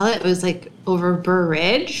It was like over Burr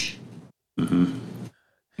Ridge. Mm-hmm.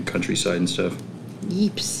 Countryside and stuff.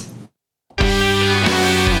 Yeeps.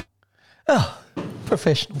 Oh,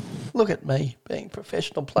 professional. Look at me being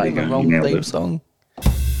professional, playing the wrong theme song.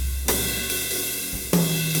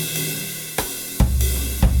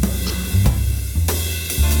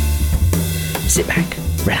 Sit back,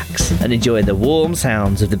 relax, and enjoy the warm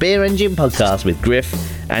sounds of the Beer Engine podcast with Griff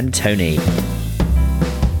and Tony.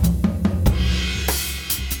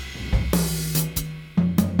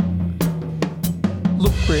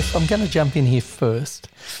 Look, Griff, I'm going to jump in here first.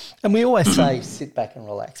 And we always say sit back and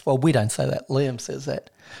relax. Well, we don't say that. Liam says that.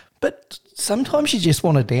 But sometimes you just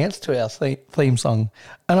want to dance to our theme song.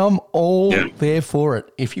 And I'm all there for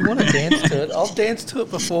it. If you want to dance to it, I've danced to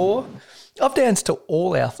it before. I've danced to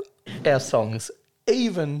all our songs,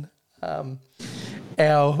 even our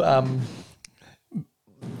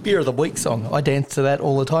Beer of the Week song. I dance to that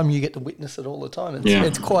all the time. You get to witness it all the time.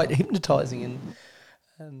 It's quite hypnotising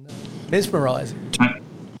and mesmerising.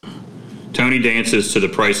 Tony dances to the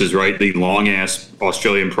Price is Right, the long-ass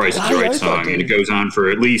Australian Price is Right song, and it goes on for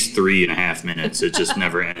at least 3.5 minutes. It just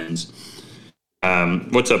never ends.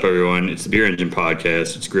 What's up, everyone? It's the Beer Engine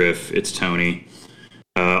Podcast. It's Griff. It's Tony.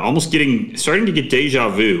 Starting to get deja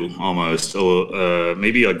vu, almost.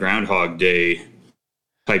 Maybe a Groundhog Day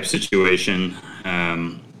type situation.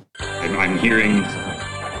 I'm hearing...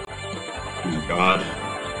 Oh, my God.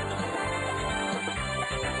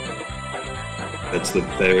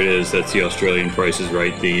 There it is. That's the Australian Price is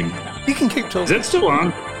Right theme. You can keep talking. Is that still on?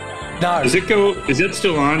 No. Is that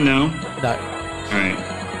still on? No? No. All right.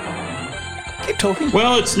 Keep talking.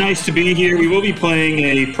 Well, it's nice to be here. We will be playing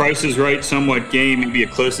a Price is Right somewhat game, maybe a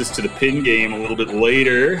closest to the pin game a little bit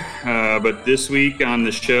later. But this week on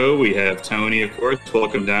the show, we have Tony, of course.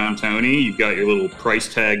 Welcome down, Tony. You've got your little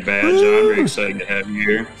price tag badge on. Very excited to have you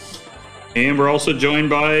here. And we're also joined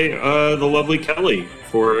by the lovely Kelly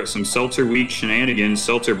for some Seltzer Week shenanigans,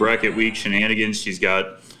 Seltzer Bracket Week shenanigans. She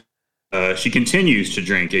continues to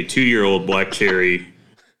drink a 2-year-old Black Cherry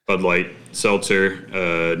Bud Light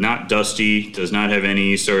Seltzer. Not dusty, does not have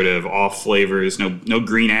any sort of off flavors, no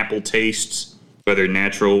green apple tastes, whether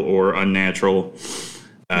natural or unnatural.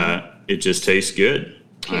 It just tastes good.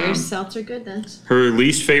 Pure seltzer goodness. Her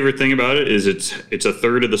least favorite thing about it is it's a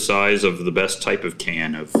third of the size of the best type of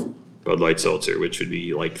can of Bud Light Seltzer, which would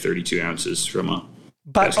be like 32 ounces from a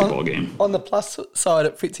basketball game. On the plus side,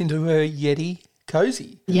 it fits into her Yeti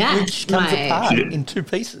cozy, which comes apart in 2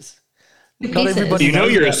 pieces. Not everybody.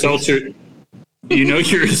 You're a seltzer.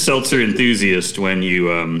 You're a seltzer enthusiast when you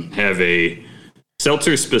have a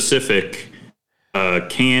seltzer specific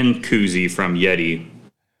can koozie from Yeti,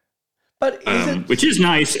 but which is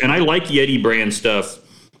nice, and I like Yeti brand stuff.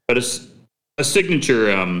 But a signature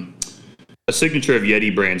of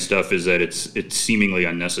Yeti brand stuff is that it's seemingly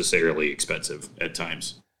unnecessarily expensive at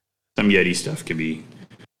times. Some Yeti stuff can be.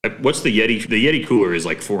 What's the Yeti? The Yeti cooler is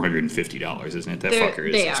like $450, isn't it? That fucker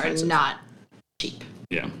is expensive. They are not cheap.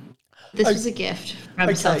 Yeah. This was a gift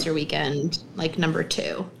from Seltzer Weekend, like number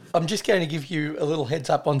 2. I'm just going to give you a little heads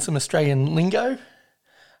up on some Australian lingo.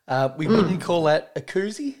 We wouldn't call that a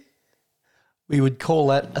koozie. We would call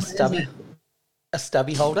that a stubby. A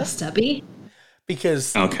stubby holder. A stubby?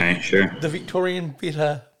 Because the Victorian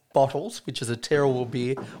Bitter bottles, which is a terrible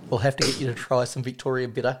beer, we'll have to get you to try some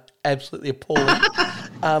Victorian Bitter. Absolutely appalling.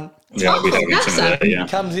 I'll be having some of that, yeah.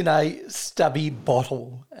 Comes in a stubby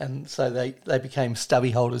bottle, and so they became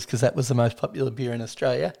stubby holders because that was the most popular beer in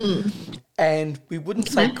Australia. And we wouldn't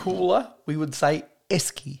say cooler, we would say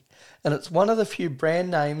esky. And it's one of the few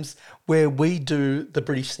brand names where we do the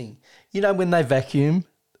British thing. You know, when they vacuum,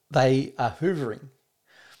 they are hoovering.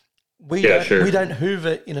 We don't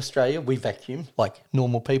hoover in Australia. We vacuum like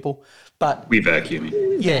normal people, but we vacuum.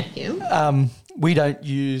 Yeah, we don't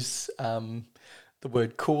use the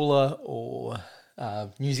word cooler or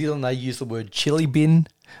New Zealand. They use the word chili bin.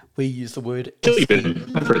 We use the word chili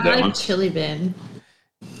bin. I've heard that one. Chili bin.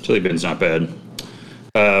 Chili bin's not bad.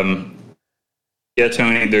 Yeah,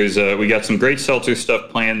 Tony. We got some great seltzer stuff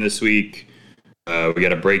planned this week. We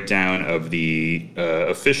got a breakdown of the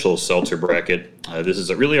official seltzer bracket. This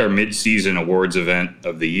is really our mid-season awards event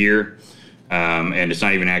of the year, and it's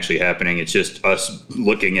not even actually happening. It's just us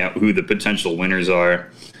looking at who the potential winners are.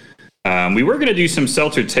 We were going to do some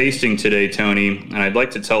seltzer tasting today, Tony, and I'd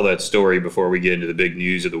like to tell that story before we get into the big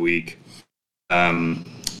news of the week. I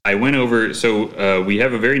went over, so we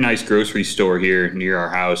have a very nice grocery store here near our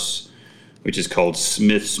house, which is called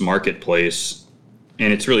Smith's Marketplace.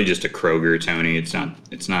 And it's really just a Kroger, Tony. It's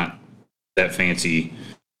not that fancy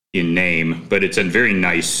in name, but it's a very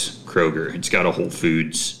nice Kroger. It's got a Whole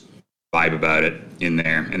Foods vibe about it in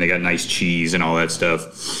there, and they got nice cheese and all that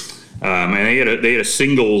stuff. And they had a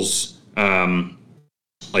singles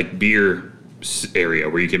like beer area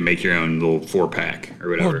where you can make your own little 4-pack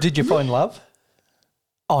or whatever. Well, did you find love?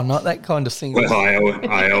 Oh, not that kind of single. Well,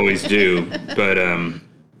 I always do, but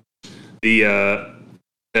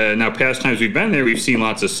now past times we've been there, we've seen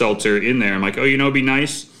lots of seltzer in there. I'm like, oh, it'd be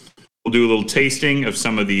nice. We'll do a little tasting of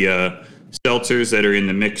some of the seltzers that are in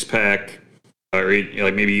the mix pack, or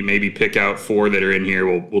like maybe pick out 4 that are in here.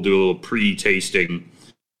 We'll do a little pre-tasting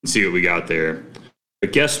and see what we got there.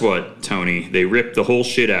 But guess what, Tony? They ripped the whole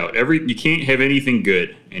shit out. You can't have anything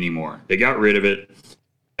good anymore. They got rid of it.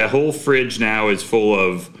 That whole fridge now is full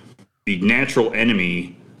of the natural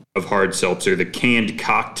enemy of hard seltzer, the canned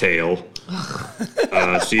cocktail.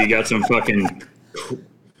 So you got some fucking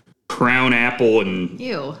Crown Apple and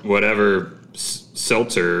whatever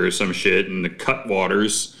seltzer or some shit, and the cut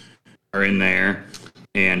waters are in there,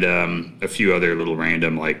 and a few other little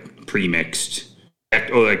random like pre-mixed.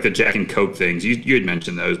 Oh, like the Jack and Coke things. You had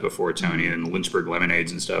mentioned those before, Tony, and the Lynchburg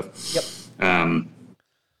lemonades and stuff. Yep.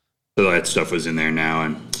 So that stuff was in there now,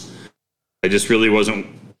 and I just really wasn't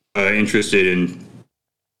interested in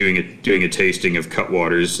doing a tasting of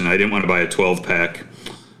Cutwaters, and I didn't want to buy a 12-pack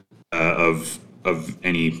of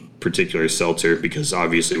any particular seltzer because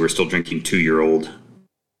obviously we're still drinking 2-year-old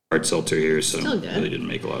hard seltzer here, so it really didn't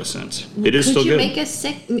make a lot of sense. It is still good.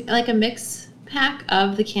 Could you make a mix pack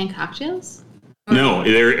of the canned cocktails? No,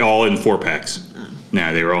 they're all in 4-packs.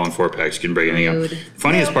 No, they were all in 4-packs. You can break anything up.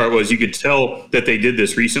 Funniest part was you could tell that they did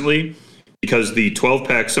this recently because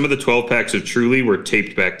some of the 12-packs of Truly were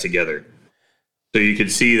taped back together. So you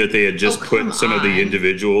could see that they had just put some of the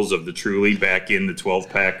individuals of the Truly back in the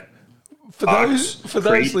 12-pack. For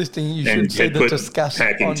those listening, you should see the disgust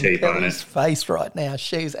on Kelly's face right now.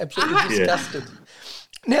 She's absolutely disgusted.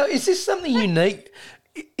 Now, is this something unique?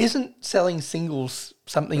 Isn't selling singles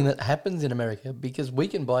something that happens in America? Because we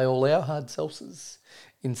can buy all our hard seltzers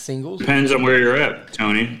in singles. Depends on where you're at,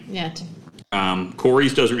 Tony. Yeah.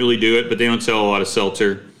 Corey's doesn't really do it, but they don't sell a lot of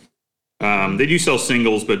seltzer. They do sell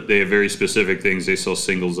singles, but they have very specific things they sell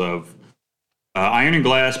singles of. Iron and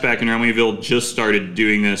Glass back in Romneyville just started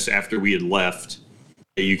doing this after we had left.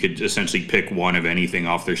 You could essentially pick one of anything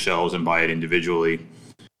off their shelves and buy it individually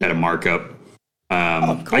at a markup.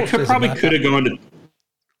 I probably could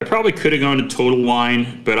have gone to Total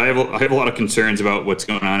Wine, but I have a lot of concerns about what's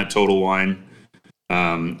going on at Total Wine.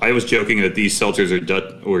 I was joking that these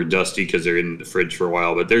seltzers were dusty because they're in the fridge for a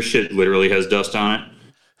while, but their shit literally has dust on it.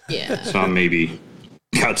 Yeah. So I maybe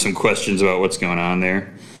got some questions about what's going on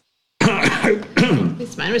there.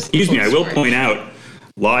 Excuse me, I will point out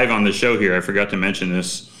live on the show here, I forgot to mention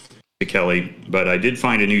this to Kelly, but I did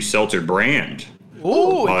find a new seltzer brand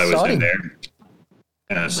while I was in there.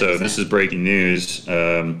 So this is breaking news.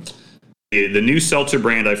 The new seltzer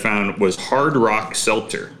brand I found was Hard Rock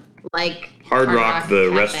Seltzer. Like Hard Rock, the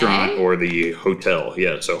Cafe? restaurant or the hotel.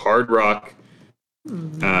 Yeah, so Hard Rock.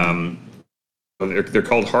 They're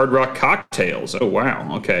called Hard Rock Cocktails. Oh,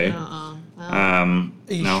 wow. Okay. Are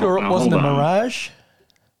you sure it wasn't a mirage?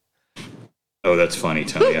 Oh, that's funny,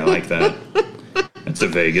 Tony. I like that. That's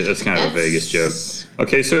kind of a Vegas joke.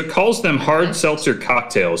 Okay, so it calls them hard seltzer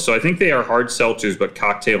cocktails. So I think they are hard seltzers, but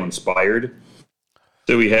cocktail inspired.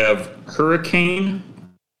 So we have Hurricane,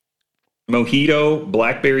 Mojito,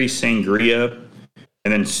 Blackberry Sangria,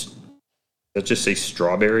 and then let's just say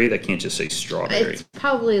strawberry. That can't just say strawberry. It's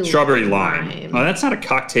probably strawberry lime. Well, that's not a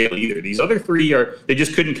cocktail either. These other three they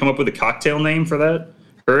just couldn't come up with a cocktail name for that.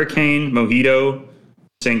 Hurricane, Mojito,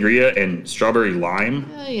 Sangria, and strawberry lime.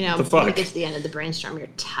 When you get to the end of the brainstorm, you're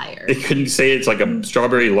tired. They couldn't say it's like a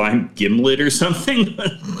strawberry lime gimlet or something.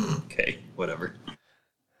 Okay, whatever.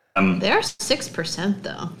 They are 6%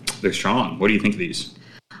 though. They're strong. What do you think of these?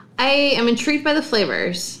 I am intrigued by the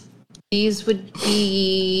flavors. These would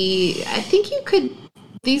be, I think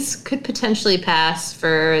these could potentially pass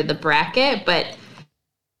for the bracket, but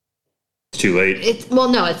it's too late. It's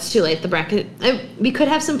too late. The bracket, we could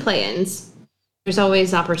have some play-ins. There's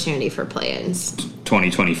always opportunity for play-ins.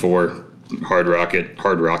 2024 Hard Rock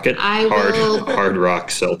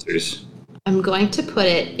Seltzers. I'm going to put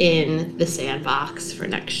it in the sandbox for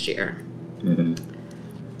next year. Mm-hmm.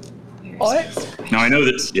 Now I know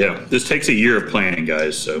that this takes a year of planning,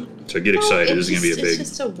 guys. So get excited. This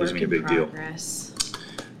is going to be a big deal.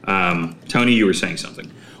 Tony, you were saying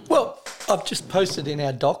something. Well, I've just posted in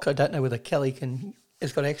our doc. I don't know whether Kelly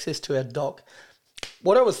has got access to our doc.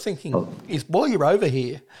 What I was thinking is, while you're over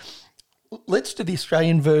here, let's do the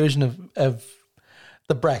Australian version of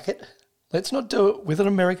the bracket. Let's not do it with an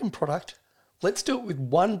American product. Let's do it with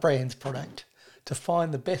one brand's product to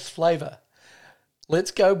find the best flavour.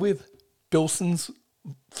 Let's go with Bilson's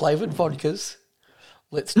flavoured vodkas.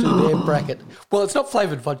 Let's do their bracket. Well, it's not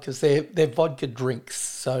flavoured vodkas. They're vodka drinks.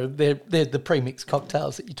 So they're the premixed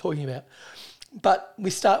cocktails that you're talking about. But we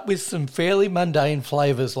start with some fairly mundane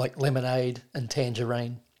flavours like lemonade and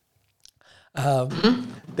tangerine.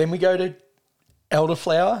 Then we go to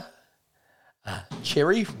elderflower,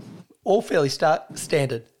 cherry, all fairly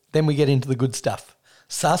standard. Then we get into the good stuff.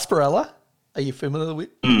 Sarsaparilla. Are you familiar with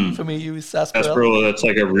sarsaparilla? Sarsaparilla, that's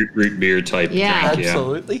like a root beer type drink.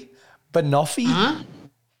 Absolutely. Banoffee. Huh?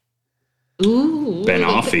 Ooh.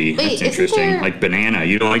 Banoffee. That's interesting. Like banana.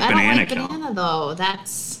 You don't like banana, I don't like banana, though.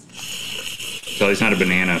 That's... So it's not a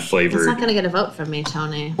banana flavor. It's not going to get a vote from me,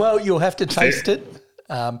 Tony. Well, you'll have to taste it.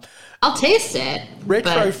 I'll taste it.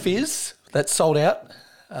 Retro Fizz, that's sold out.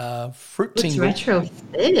 Fruit What's Tingle. Retro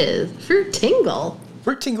Fizz? Fruit Tingle.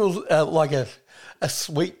 Fruit Tingle's like a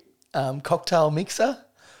sweet cocktail mixer.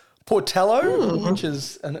 Portello, which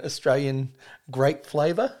is an Australian grape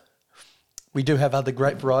flavour. We do have other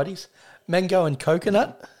grape varieties. Mango and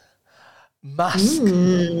coconut. Musk.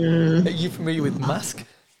 Are you familiar with musk?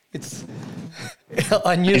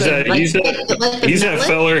 I knew that. He's that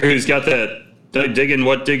feller who's got that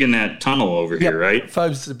digging that tunnel over here, right?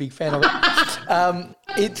 Phobes is a big fan of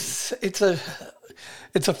it.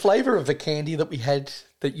 It's a flavour of a candy that we had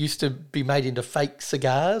that used to be made into fake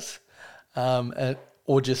cigars,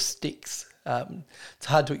 or just sticks. It's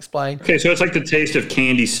hard to explain. Okay, so it's like the taste of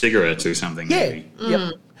candy cigarettes or something. Yeah. Maybe.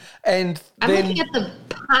 Yep. And I'm looking at the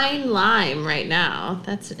pine lime right now.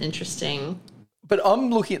 That's interesting. But I'm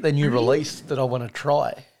looking at the new release that I want to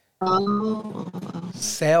try. Oh.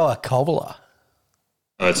 Sour cola.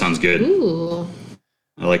 Oh, that sounds good. Ooh.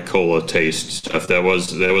 I like cola taste stuff. That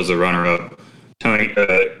was a runner-up. Tony,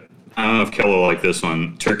 I don't know if Kella liked this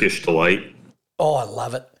one. Turkish Delight. Oh, I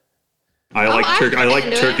love it. I like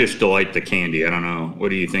into Turkish Delight, the candy. I don't know. What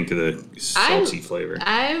do you think of the salty flavor?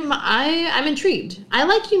 I'm intrigued. I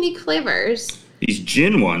like unique flavors. These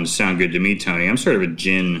gin ones sound good to me, Tony. I'm sort of a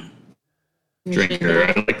gin drinker.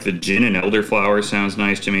 I like the gin and elderflower. Sounds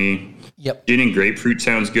nice to me. Yep. Gin and grapefruit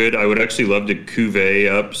sounds good. I would actually love to cuvee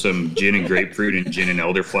up some gin and grapefruit and gin and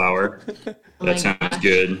elderflower. That sounds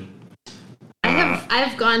good.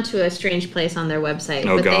 I've gone to a strange place on their website,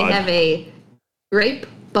 they have a grape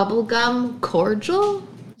bubblegum cordial.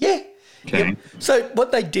 Yeah. Okay. Yep. So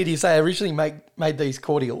what they did is they originally made these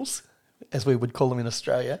cordials, as we would call them in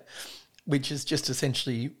Australia, which is just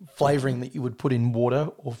essentially flavouring that you would put in water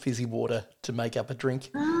or fizzy water to make up a drink.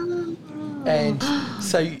 Oh. And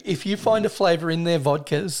so if you find a flavour in their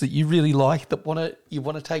vodkas that you really like that you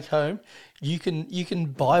want to take home, you can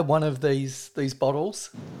buy one of these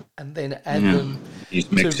bottles and then add them. You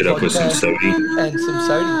mix it up with some soda and some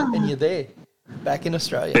soda, and you're there. Back in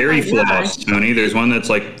Australia. Berry floss, Tony. There's one that's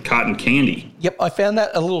like cotton candy. Yep, I found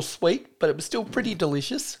that a little sweet, but it was still pretty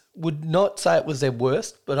delicious. Would not say it was their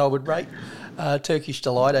worst, but I would rate Turkish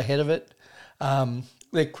Delight ahead of it.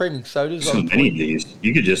 Their creaming sodas. So many of these.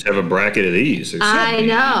 You could just have a bracket of these. I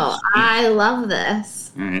know. I love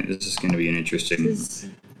this. All right, this is going to be an interesting.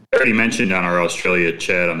 I already mentioned on our Australia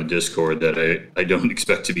chat on the Discord that I don't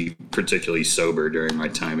expect to be particularly sober during my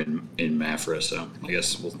time in Mafra, so I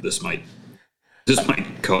guess this might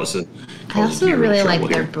cause a. I also really like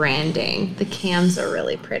their branding. The cans are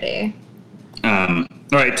really pretty. All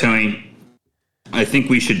right, Tony. I think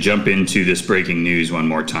we should jump into this breaking news one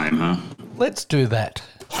more time, huh? Let's do that.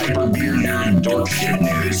 Hyperbeer Dark Shit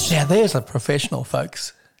News. Now there's a professional,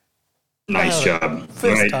 folks. Nice job.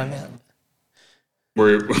 First right. time out.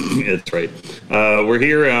 That's right. We're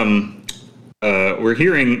here.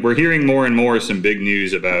 We're hearing more and more some big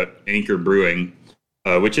news about Anchor Brewing,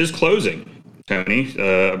 which is closing. Tony,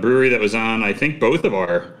 a brewery that was on, I think, both of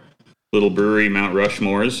our little brewery Mount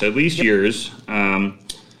Rushmores, at least yours.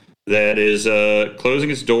 That is closing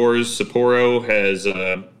its doors. Sapporo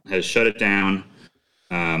has shut it down,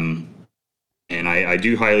 and I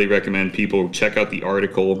do highly recommend people check out the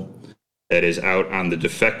article that is out on the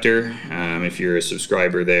Defector if you're a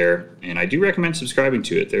subscriber there, and I do recommend subscribing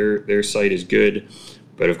to it. Their site is good,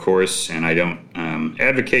 but of course, and I don't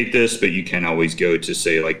advocate this, but you can always go to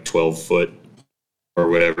say like 12-foot or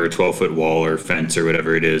whatever, 12-foot wall or fence or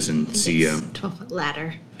whatever it is, and see 12-foot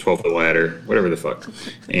ladder. 12-foot ladder, whatever the fuck.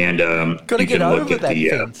 And Got to you get can look over at that the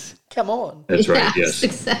fence. Come on. That's right. Yes,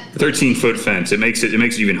 Exactly. 13-foot fence. It makes it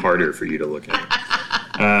even harder for you to look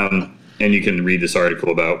at. And you can read this article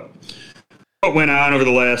about what went on over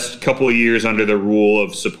the last couple of years under the rule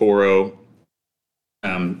of Sapporo.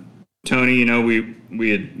 Tony, you know, we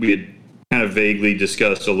had kind of vaguely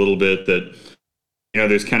discussed a little bit that, you know,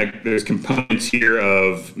 there's components here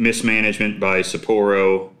of mismanagement by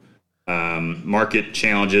Sapporo, market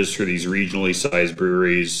challenges for these regionally sized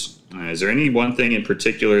breweries. Is there any one thing in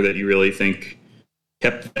particular that you really think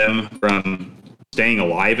kept them from staying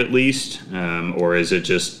alive at least? Or is it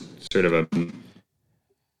just sort of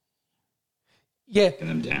taking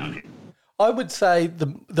them down? I would say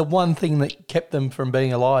the one thing that kept them from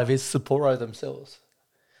being alive is Sapporo themselves.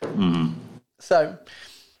 Mm-hmm. So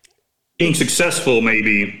being successful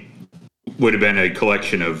maybe would have been a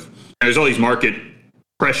collection of, there's all these market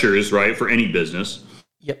pressures, right, for any business.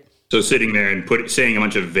 Yep. So sitting there and saying a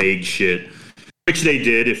bunch of vague shit, which they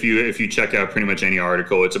did. If you check out pretty much any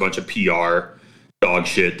article, it's a bunch of PR dog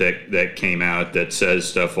shit that came out that says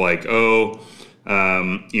stuff like, San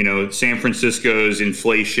Francisco's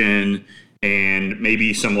inflation and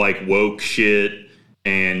maybe some like woke shit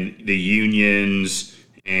and the unions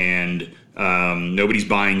and nobody's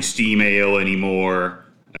buying steam ale anymore.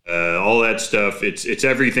 All that stuff. It's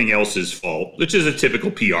everything else's fault, which is a typical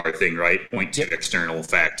PR thing, right? Point to external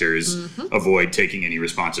factors, avoid taking any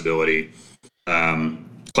responsibility.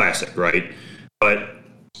 Classic, right? But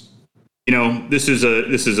this is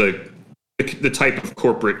the type of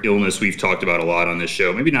corporate illness we've talked about a lot on this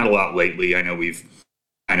show. Maybe not a lot lately. I know we've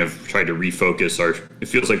kind of tried to refocus it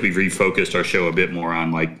feels like we've refocused our show a bit more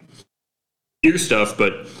on like beer stuff,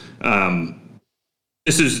 but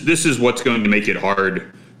this is what's going to make it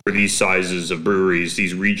hard for these sizes of breweries,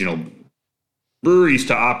 these regional breweries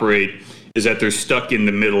to operate, is that they're stuck in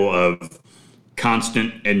the middle of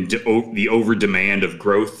constant and the over demand of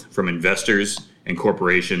growth from investors and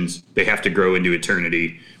corporations. They have to grow into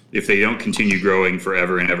eternity. If they don't continue growing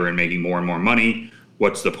forever and ever and making more and more money,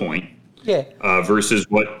 what's the point? Yeah. Versus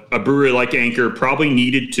what a brewery like Anchor probably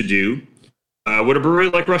needed to do, what a brewery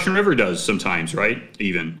like Russian River does sometimes, right?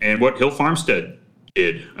 Even, and what Hill Farmstead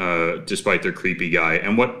did, despite their creepy guy,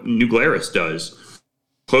 and what New Glarus does.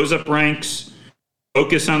 Close up ranks,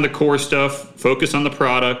 focus on the core stuff, focus on the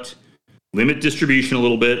product, limit distribution a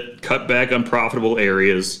little bit, cut back on profitable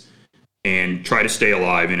areas, and try to stay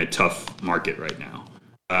alive in a tough market right now.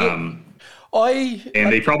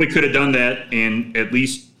 They probably could have done that and at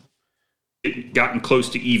least gotten close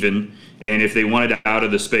to even. And if they wanted out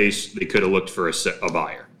of the space, they could have looked for a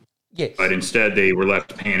buyer. Yes. But instead, they were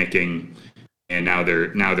left panicking, and now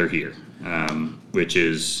they're here, which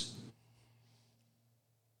is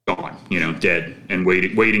gone, dead, and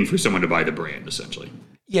waiting for someone to buy the brand, essentially.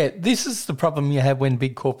 Yeah, this is the problem you have when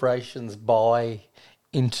big corporations buy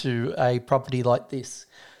into a property like this.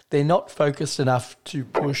 They're not focused enough to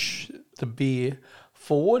push the beer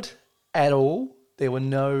forward at all. There were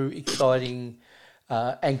no exciting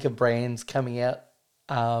anchor brands coming out.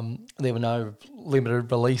 There were no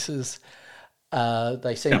limited releases.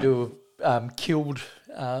 They seem to have killed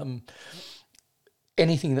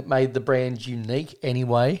anything that made the brand unique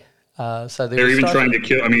anyway. So they're even trying to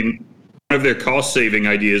kill. I mean, one of their cost-saving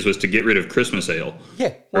ideas was to get rid of Christmas Ale,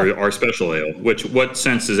 or our special ale. What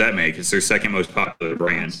sense does that make? It's their second most popular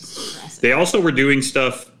brand. They also were doing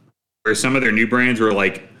stuff where some of their new brands were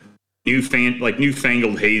like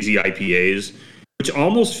newfangled hazy IPAs, which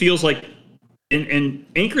almost feels like. And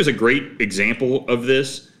Anchor is a great example of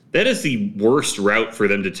this. That is the worst route for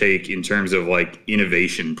them to take in terms of like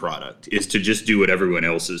innovation product, is to just do what everyone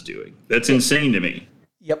else is doing. That's insane to me.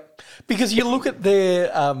 Yep. Because you look at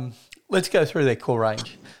their, let's go through their core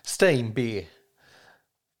range. Steam beer.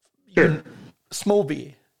 Sure. Small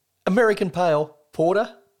beer. American Pale,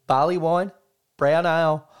 Porter, Barley Wine, Brown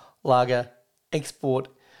Ale, Lager, Export,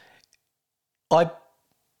 IPA.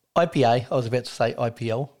 I was about to say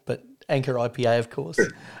IPL, but Anchor IPA, of course,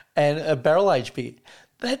 and a barrel-aged beer.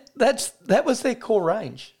 That was their core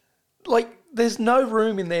range. Like, there's no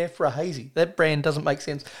room in there for a hazy. That brand doesn't make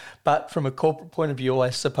sense. But from a corporate point of view,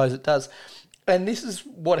 I suppose it does. And this is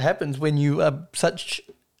what happens when you are such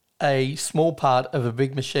a small part of a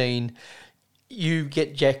big machine. You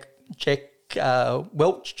get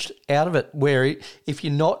welched out of it, where if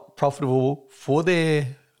you're not profitable for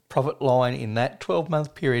their profit line in that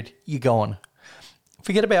 12-month period, you're gone.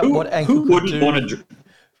 Forget about what Anchor could do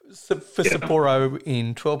for Sapporo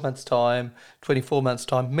in 12 months' time, 24 months'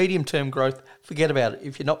 time, medium-term growth. Forget about it.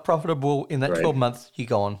 If you're not profitable in that 12 months, you're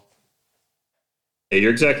gone. Yeah,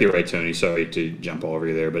 you're exactly right, Tony. Sorry to jump all over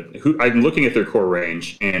you there, but I'm looking at their core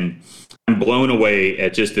range, and I'm blown away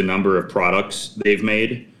at just the number of products they've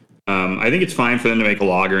made. I think it's fine for them to make a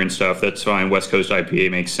lager and stuff. That's fine. West Coast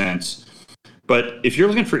IPA makes sense. But if you're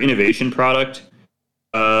looking for innovation product,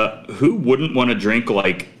 who wouldn't want to drink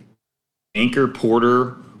like Anchor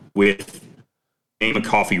Porter with name a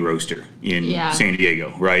coffee roaster in San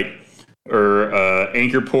Diego, right? Or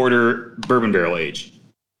Anchor Porter Bourbon Barrel Age,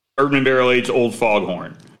 Old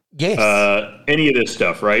Foghorn, Yes. Any of this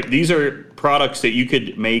stuff, right? These are products that you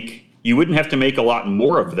could make. You wouldn't have to make a lot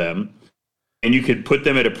more of them, and you could put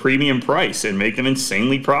them at a premium price and make them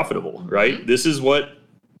insanely profitable, right? This is what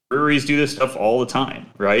breweries do this stuff all the time,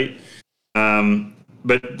 right?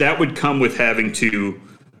 But that would come with having to,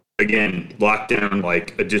 again, lock down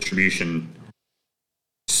like a distribution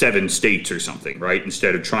 7 states or something, right?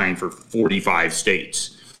 Instead of trying for 45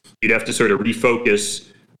 states. You'd have to sort of refocus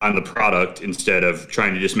on the product instead of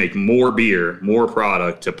trying to just make more beer, more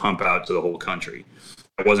product to pump out to the whole country.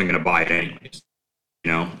 I wasn't going to buy it anyways.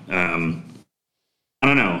 I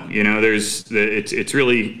don't know. It's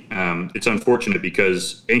really it's unfortunate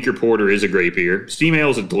because Anchor Porter is a great beer. Steam Ale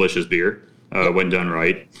is a delicious beer when done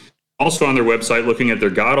right. Also on their website, looking at their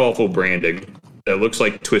god-awful branding that looks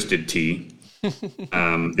like Twisted Tea.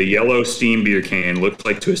 The yellow steam beer can looks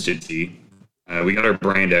like Twisted Tea. We got our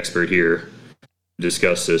brand expert here to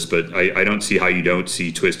discuss this, but I don't see how you don't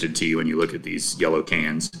see Twisted Tea when you look at these yellow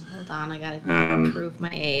cans. Hold on, I gotta prove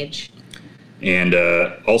my age. And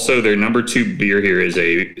also their number 2 beer here is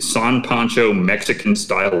a San Pancho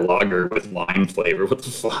Mexican-style lager with lime flavor. What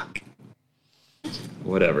the fuck?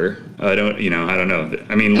 Whatever. I don't know.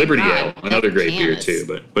 I mean, Liberty Ale, another great beer too,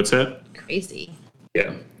 but what's that? Crazy.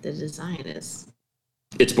 Yeah. The design is...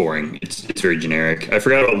 It's boring. It's very generic. I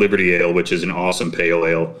forgot about Liberty Ale, which is an awesome pale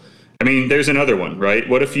ale. I mean, there's another one, right?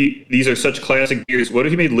 What if these are such classic beers, what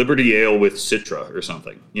if you made Liberty Ale with Citra or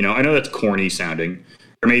something? I know that's corny sounding.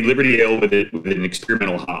 Or made Liberty Ale with an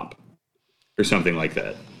experimental hop or something like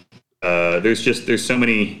that. There's so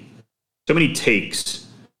many takes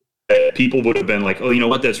that people would have been like, oh, you know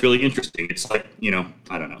what? That's really interesting. It's like,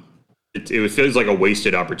 I don't know. It feels like a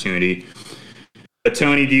wasted opportunity. But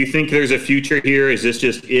Tony, do you think there's a future here? Is this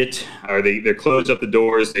just it? They're closed up the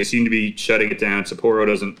doors? They seem to be shutting it down. Sapporo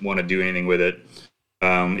doesn't want to do anything with it.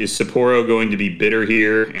 Is Sapporo going to be bitter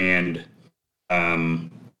here and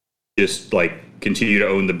just like continue to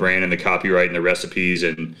own the brand and the copyright and the recipes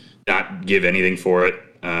and not give anything for it?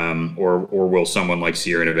 Or will someone like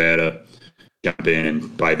Sierra Nevada jump in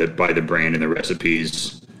and buy the brand and the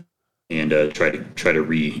recipes and try to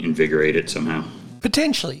reinvigorate it somehow?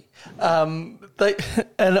 Potentially.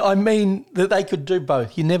 I mean that they could do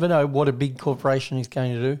both. You never know what a big corporation is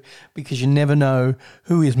going to do because you never know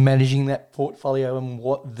who is managing that portfolio and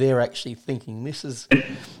what they're actually thinking. This is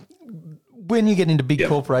when you get into big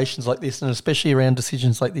corporations like this, and especially around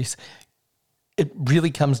decisions like this, it really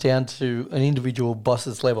comes down to an individual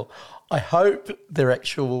boss's level. I hope their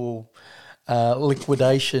actual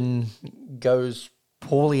liquidation goes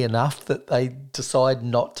poorly enough that they decide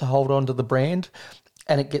not to hold on to the brand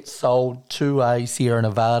and it gets sold to a Sierra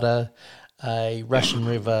Nevada, a Russian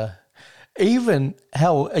River, even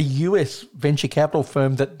a US venture capital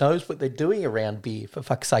firm that knows what they're doing around beer, for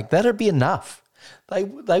fuck's sake. That'd be enough. They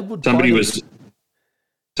would. Somebody was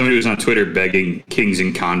on Twitter begging Kings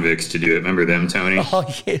and Convicts to do it. Remember them, Tony? Oh,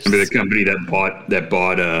 yes. Remember the company that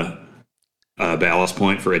bought Ballast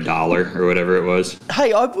Point for $1 or whatever it was?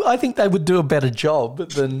 Hey, I think they would do a better job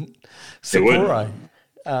than Sapporo.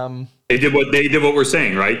 They did what we're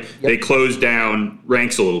saying, right? Yep. They closed down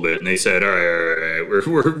ranks a little bit, and they said, "All right,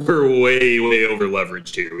 we're way over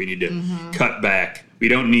leveraged here. We need to cut back. We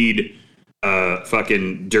don't need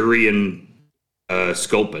fucking durian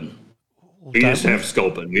sculpin. We just have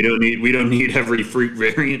sculpin. We don't need every fruit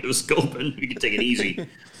variant of sculpin. We can take it easy.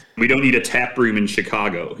 We don't need a tap room in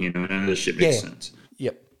Chicago. None of this shit makes sense."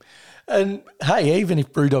 Yep. And hey, even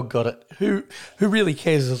if Brewdog got it, who really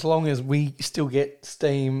cares as long as we still get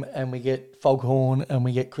Steam and we get Foghorn and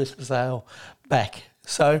we get Christmas Ale back.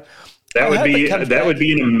 So that would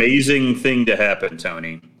be an amazing thing to happen,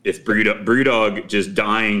 Tony. If Brewdog just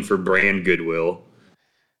dying for brand goodwill.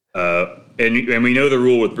 And we know the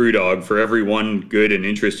rule with Brewdog: for every one good and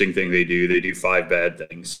interesting thing they do 5 bad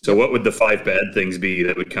things. So what would the 5 bad things be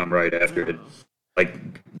that would come right after it? Like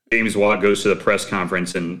James Watt goes to the press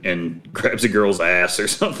conference and grabs a girl's ass or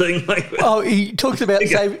something like that. Oh, he talks about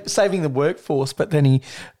saving the workforce, but then he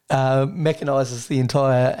mechanizes the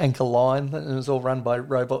entire Anchor line, and it's all run by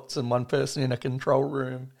robots and one person in a control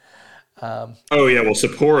room. Well,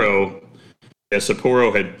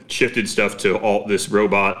 Sapporo had shifted stuff to all this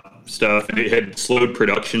robot stuff, and it had slowed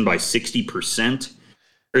production by 60%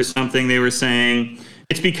 or something, they were saying.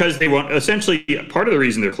 It's because they want, essentially, part of the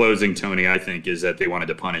reason they're closing, Tony, I think, is that they wanted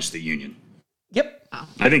to punish the union. Yep.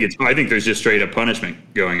 I think there's just straight up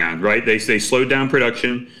punishment going on, right? They slowed down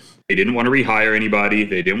production. They didn't want to rehire anybody.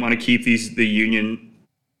 They didn't want to keep the union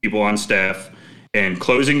people on staff. And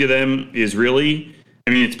closing to them is really,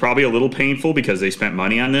 it's probably a little painful because they spent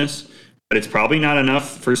money on this, but it's probably not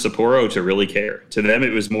enough for Sapporo to really care. To them,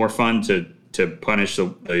 it was more fun to to punish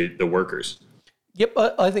the workers. Yep,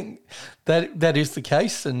 I think that is the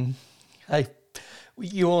case. And hey,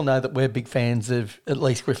 you all know that we're big fans of, at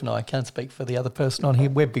least Griff and I can't speak for the other person on here,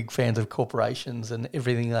 we're big fans of corporations and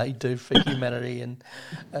everything they do for humanity and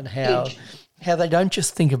how they don't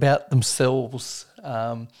just think about themselves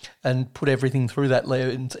and put everything through that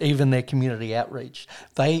lens, even their community outreach.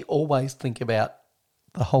 They always think about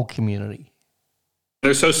the whole community.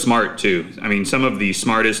 They're so smart, too. I mean, some of the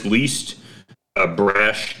smartest, least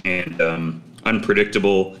brash and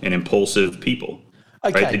unpredictable and impulsive people.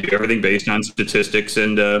 Okay. Right? They do everything based on statistics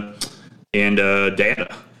and data.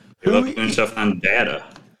 They love doing stuff on data.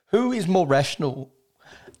 Who is more rational,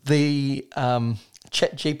 the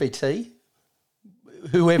ChatGPT,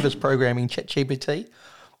 whoever's programming ChatGPT,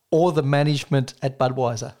 or the management at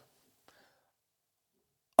Budweiser?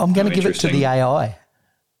 I'm going to give it to the AI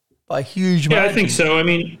by a huge margin. Yeah, I think so. I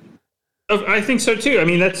mean, I think so too. I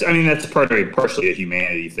mean, that's partially a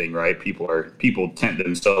humanity thing, right? People tend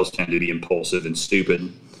to be impulsive and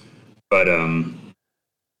stupid, but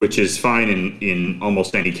which is fine in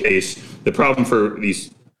almost any case. The problem for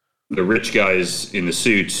the rich guys in the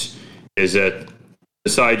suits is that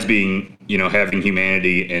besides being, having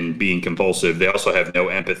humanity and being compulsive, they also have no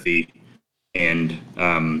empathy and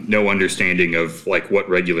no understanding of like what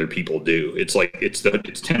regular people do. It's like it's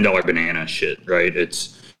 $10 banana shit, right?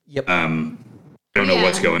 It's Yep. I don't know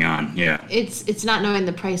what's going on. Yeah. It's not knowing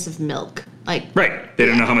the price of milk. Right. They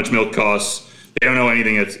don't know how much milk costs. They don't know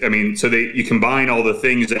anything so you combine all the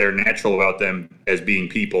things that are natural about them as being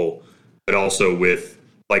people, but also with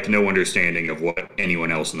like no understanding of what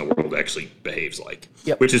anyone else in the world actually behaves like.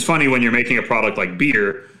 Yep. Which is funny when you're making a product like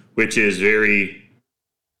beer, which is very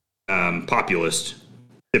populist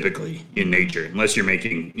typically in nature, unless you're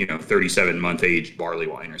making, 37-month aged barley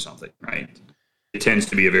wine or something, right? It tends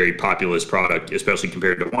to be a very populist product, especially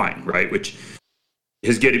compared to wine, right? Which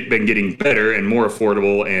has been getting better and more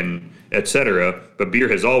affordable and et cetera, but beer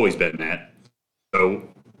has always been that. So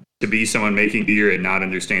to be someone making beer and not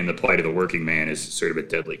understand the plight of the working man is sort of a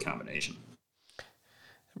deadly combination. It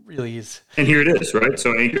really is. And here it is, right?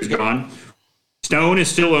 So Anchor's gone. Stone is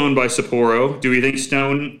still owned by Sapporo. Do we think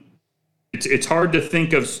Stone... It's hard to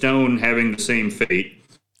think of Stone having the same fate.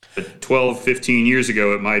 But 12, 15 years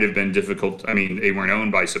ago, it might have been difficult. I mean, they weren't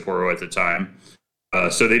owned by Sapporo at the time,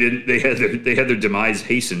 so they had their demise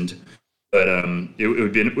hastened. But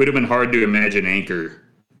it would have been hard to imagine Anchor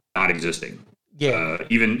not existing. Yeah,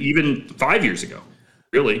 even 5 years ago,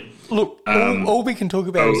 really. Look, all we can talk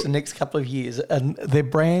about is the next couple of years, and their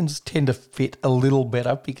brands tend to fit a little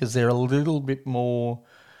better because they're a little bit more,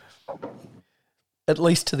 at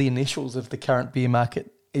least to the initials of the current beer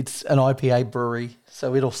market. It's an IPA brewery,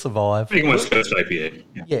 so it'll survive. I think West Coast IPA.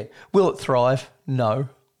 Yeah. Will it thrive? No.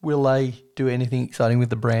 Will they do anything exciting with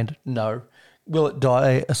the brand? No. Will it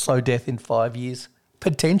die a slow death in 5 years?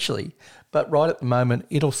 Potentially. But right at the moment,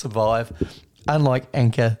 it'll survive. Unlike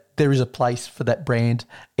Anchor, there is a place for that brand,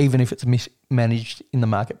 even if it's mismanaged in the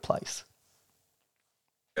marketplace.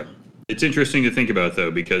 Yeah. It's interesting to think about,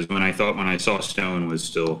 though, because when I saw Stone was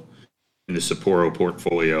still in the Sapporo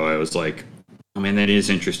portfolio, I was like, oh man, that is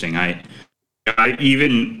interesting. I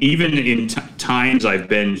even in times I've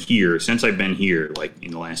been here, since I've been here, like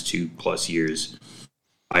in the last 2+ years,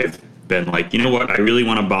 I've been like, you know what? I really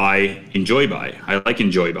want to buy Enjoy By. I like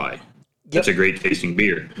Enjoy By. That's a great tasting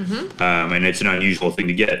beer. Mm-hmm. And it's an unusual thing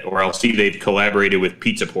to get. Or I'll see they've collaborated with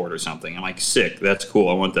Pizza Port or something. I'm like, sick. That's cool.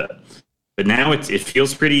 I want that. But now it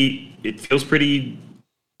feels pretty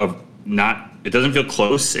not, it doesn't feel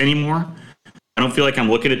close anymore. I don't feel like I'm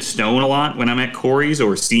looking at Stone a lot when I'm at Corey's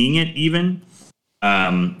or seeing it even.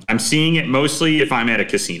 I'm seeing it mostly if I'm at a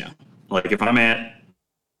casino. Like if I'm at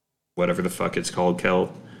whatever the fuck it's called,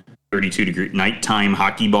 Kel, 32-degree nighttime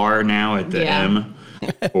hockey bar now at the M,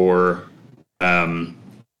 or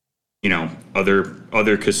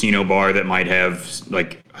other casino bar that might have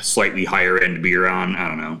like a slightly higher end beer on. I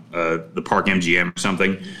don't know, the Park MGM or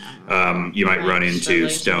something. You might run into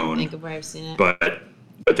Stone. Think of where I've seen it.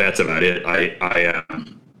 But that's about it.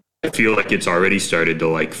 I feel like it's already started to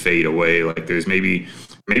like fade away. Like there's maybe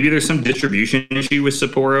there's some distribution issue with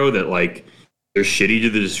Sapporo that like they're shitty to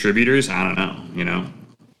the distributors. I don't know.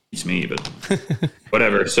 It's me, but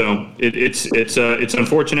whatever. So it's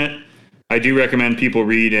unfortunate. I do recommend people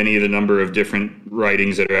read any of the number of different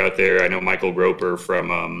writings that are out there. I know Michael Roper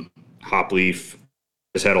from Hopleaf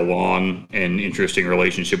has had a long and interesting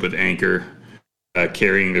relationship with Anchor,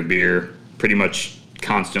 carrying their beer pretty much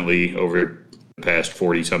constantly over the past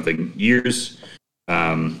 40-something years. So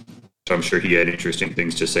I'm sure he had interesting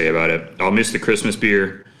things to say about it. I'll miss the Christmas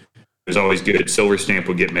beer. It was always good. Silver Stamp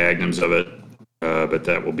would get magnums of it. but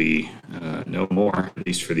that will be no more, at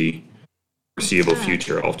least for the foreseeable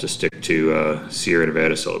future. I'll have to stick to Sierra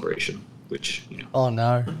Nevada Celebration, which, Oh,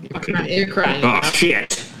 no. You're crying. Oh,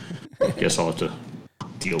 shit. Guess I'll have to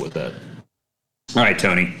deal with that. All right,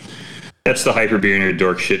 Tony. That's the Hyper Beer Nerd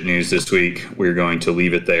Dork Shit news this week. We're going to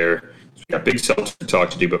leave it there. We got big seltzer talk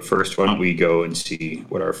to do, but first, why don't we go and see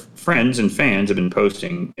what our friends and fans have been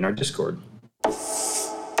posting in our Discord.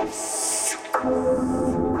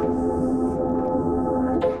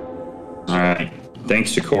 All right.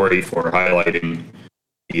 Thanks to Corey for highlighting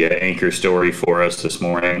the anchor story for us this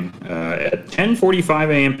morning at 10:45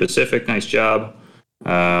 a.m. Pacific. Nice job.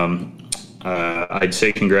 I'd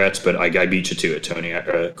say congrats, but I beat you to it, Tony.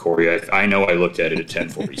 Corey, I know I looked at it at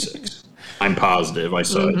 10:46. I'm positive I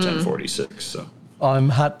saw it at 10:46. So I'm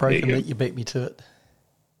heartbroken that you beat me to it.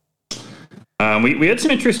 We had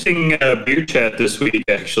some interesting beer chat this week,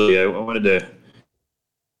 actually. I wanted to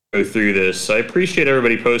go through this. I appreciate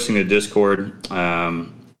everybody posting the Discord.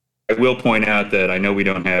 I will point out that I know we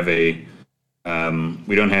don't have the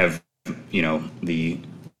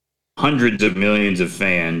hundreds of millions of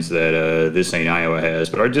fans that This Ain't Iowa has,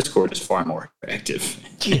 but our Discord is far more active.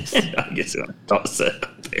 Yes. I guess I'll toss that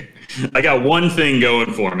out there. I got one thing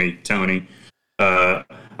going for me, Tony.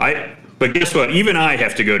 But guess what? Even I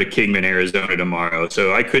have to go to Kingman, Arizona tomorrow,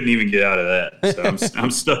 so I couldn't even get out of that. So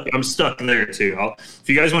I'm stuck. I'm stuck there too. If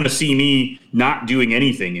you guys want to see me not doing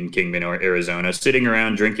anything in Kingman or Arizona, sitting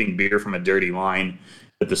around drinking beer from a dirty line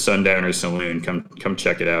at the Sundowner Saloon, come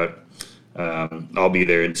check it out. I'll be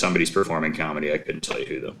there, and somebody's performing comedy. I couldn't tell you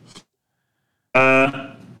who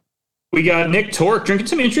though. We got Nick Torque drinking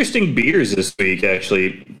some interesting beers this week,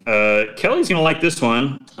 actually. Kelly's going to like this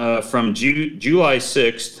one from July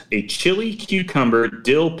 6th, a chili cucumber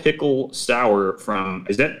dill pickle sour from,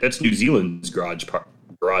 that's New Zealand's garage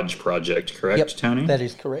project, correct, Yep, Tony? that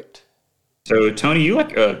is correct. So, Tony, you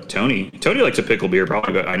like, Tony likes a pickle beer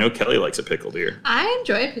probably, but I know Kelly likes a pickle beer. I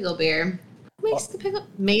enjoy pickle beer. What makes the pickle?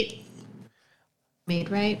 Made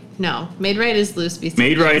right? No. Made right is loose meat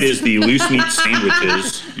Made right is the loose meat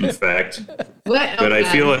sandwiches, in fact. What? But I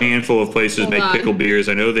Okay. feel a handful of places Hold make on. pickle beers.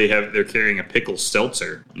 I know they're carrying a pickle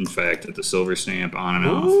seltzer, in fact, at the Silver Stamp on and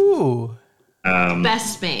off. Ooh.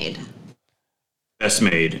 Best made. Best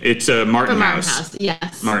made. It's Martin From Martin House. House,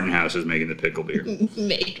 yes. Martin House is making the pickle beer.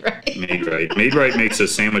 Made right. Made right. Made right makes a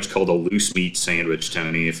sandwich called a loose meat sandwich,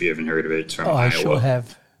 Tony, if you haven't heard of it. It's from Oh, I Iowa. sure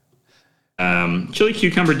have. Chili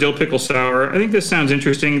cucumber dill pickle sour. I think this sounds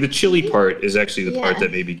interesting. The chili part is actually the part Yeah.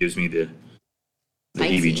 that maybe gives me the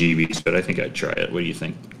Spicy. heebie-jeebies, but I think I'd try it. What do you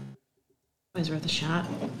think? Always worth a shot.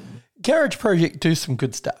 Garage Project do some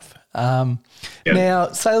good stuff. Yeah.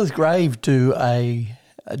 Now, Sailor's Grave do a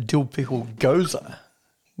dill pickle goza,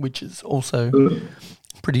 which is also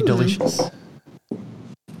pretty delicious.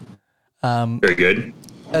 Very good.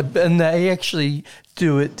 And they actually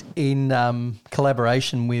do it in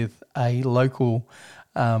collaboration with a local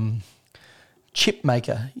chip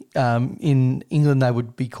maker. In England, they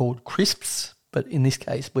would be called crisps, but in this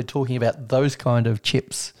case, we're talking about those kind of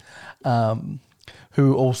chips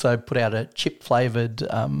who also put out a chip-flavoured,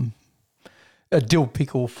 a dill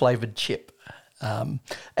pickle-flavoured chip. And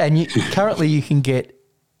currently you can get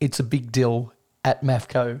It's a Big Deal at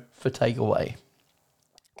MAFCO for takeaway.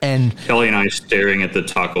 And Kelly and I staring at the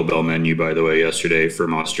Taco Bell menu, by the way, yesterday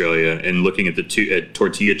from Australia, and looking at at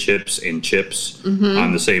tortilla chips and chips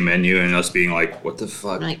on the same menu, and us being like, "What the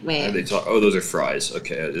fuck?" Like, wait. Are they oh, those are fries.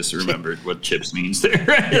 Okay, I just remembered what chips means there.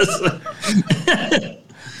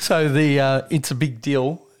 so the It's a Big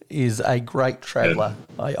Deal is a great traveller.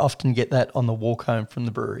 I often get that on the walk home from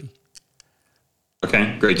the brewery.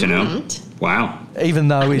 Okay, great to know. Wow. Even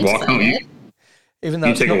though it's Walk home. You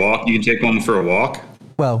it's take a not- walk. You can take one for a walk.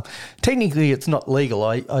 Well, technically it's not legal.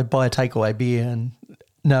 I buy a takeaway beer and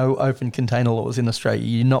no open container laws in Australia.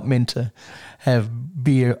 You're not meant to have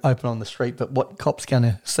beer open on the street, but what cop's going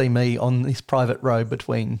to see me on this private road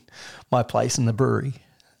between my place and the brewery?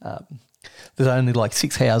 There's only like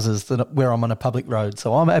 6 houses where I'm on a public road,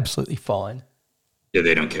 so I'm absolutely fine. Yeah,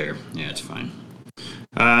 they don't care. Yeah, it's fine.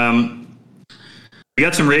 We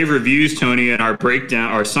got some rave reviews, Tony, and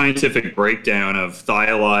our scientific breakdown of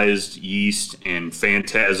thiolized yeast and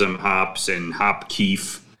phantasm hops and hop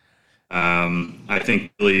keef. I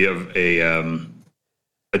think really of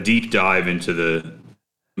a deep dive into the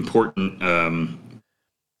important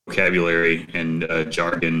vocabulary and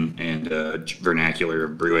jargon and vernacular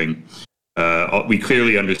of brewing. We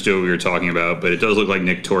clearly understood what we were talking about, but it does look like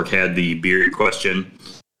Nick Torque had the beer question,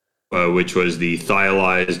 which was the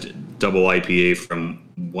thiolized double IPA from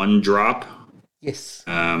One Drop. Yes.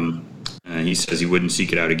 He says he wouldn't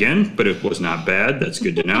seek it out again, but it was not bad. That's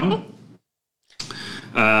good to know.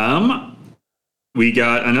 We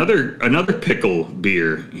got another pickle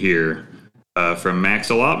beer here from Max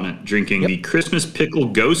Allotment, drinking the Christmas Pickle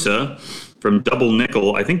Gosa from Double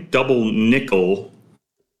Nickel. I think Double Nickel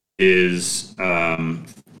is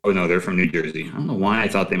oh no, they're from New Jersey. I don't know why I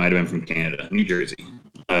thought they might have been from Canada. New Jersey.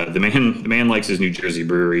 The man likes his New Jersey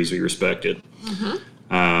breweries. We respect it.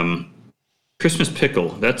 Christmas pickle.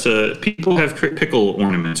 That's people have pickle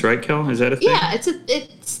ornaments, right, Kel? Is that a thing? Yeah,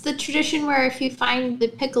 it's the tradition where if you find the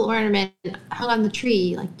pickle ornament hung on the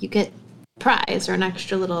tree, like you get a prize or an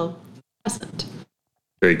extra little present.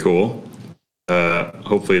 Very cool.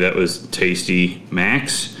 Hopefully that was tasty,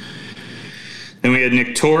 Max. Then we had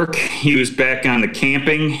Nick Torque. He was back on the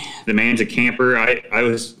camping. The man's a camper.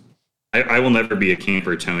 I will never be a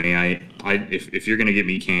camper, Tony. If you're gonna get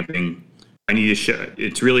me camping, I need to show.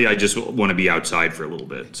 It's really I just want to be outside for a little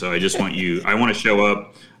bit. So I just want you. I want to show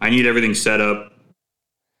up. I need everything set up.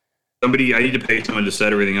 I need to pay someone to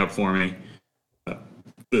set everything up for me.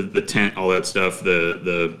 The tent, all that stuff.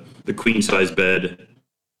 The queen size bed.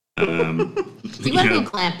 You want to go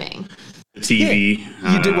glamping. The TV.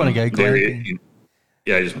 Yeah, you do want to go glamping.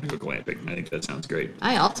 Yeah, I just want to go glamping. I think that sounds great.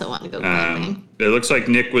 I also want to go glamping. It looks like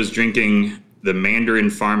Nick was drinking the Mandarin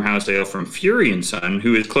Farmhouse Ale from Fury & Son,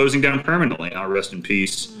 who is closing down permanently. I'll rest in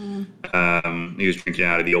peace. He was drinking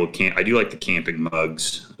out of the old camp. I do like the camping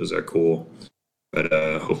mugs. Those are cool. But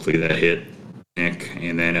hopefully that hit Nick.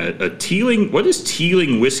 And then a Teeling. What is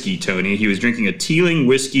Teeling whiskey, Tony? He was drinking a Teeling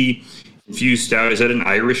whiskey infused stout. Is that an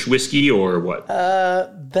Irish whiskey or what?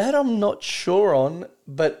 That I'm not sure on,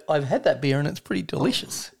 but I've had that beer and it's pretty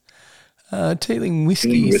delicious. Teeling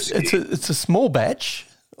whiskey. It's a small batch.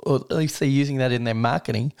 Or at least they're using that in their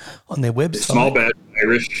marketing on their website. Small batch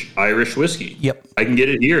Irish whiskey. Yep. I can get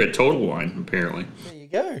it here at Total Wine, apparently. There you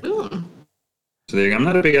go. Ooh. So I'm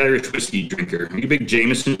not a big Irish whiskey drinker. Are you a big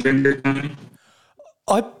Jameson drinker, Tony?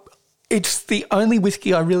 It's the only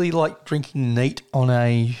whiskey I really like drinking neat on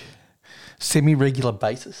a semi-regular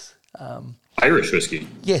basis. Irish whiskey?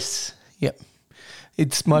 Yes. Yep.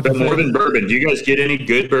 It's my But preferred. more than bourbon. Do you guys get any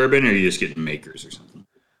good bourbon or are you just getting Makers or something?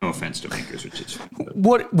 No offense to Makers, which is fine.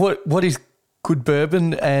 What is good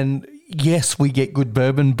bourbon? And yes, we get good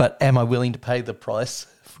bourbon, but am I willing to pay the price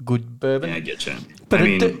for good bourbon? Yeah, I get you. But I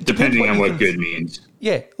mean, depending on what good means.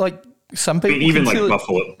 Yeah, like some people. Even like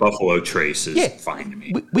Buffalo Trace is fine to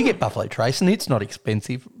me. We get Buffalo Trace, and it's not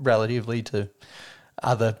expensive relatively to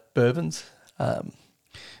other bourbons. I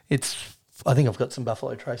think I've got some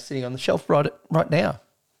Buffalo Trace sitting on the shelf right now.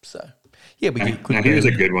 So yeah, we get good. Now here's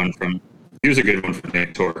a good one from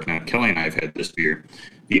Nick Torque. Now Kelly and I have had this beer,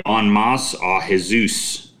 the En Mas a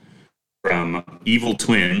Jesus from Evil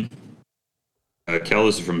Twin. Kel,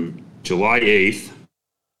 this is from July 8th.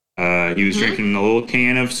 He was drinking a little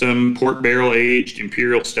can of some port barrel aged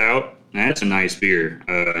Imperial Stout. That's a nice beer.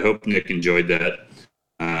 I hope Nick enjoyed that.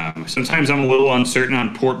 Sometimes I'm a little uncertain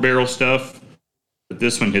on port barrel stuff, but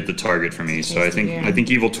this one hit the target for me. So I think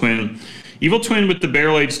Evil Twin with the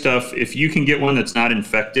barrel aged stuff. If you can get one that's not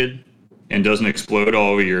infected and doesn't explode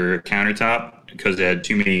all over your countertop because it had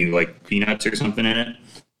too many like peanuts or something in it,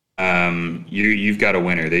 you've got a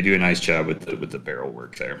winner. They do a nice job with the barrel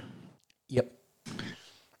work there. Yep.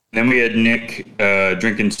 Then we had Nick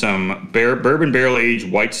drinking some bourbon barrel aged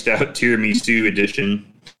white stout tiramisu edition,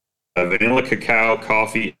 vanilla cacao,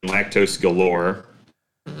 coffee, and lactose galore.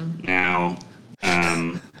 Now,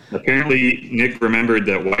 apparently Nick remembered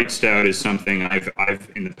that white stout is something I've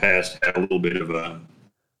in the past had a little bit of a.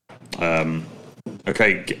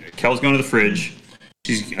 Okay, Kel's going to the fridge.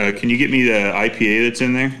 Can you get me the IPA that's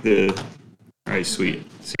in there? All right, sweet.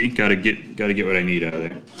 See, gotta get what I need out of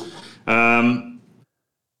there.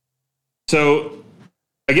 So,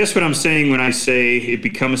 I guess what I'm saying when I say it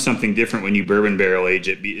becomes something different when you bourbon barrel age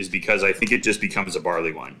it is because I think it just becomes a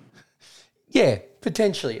barley wine. Yeah,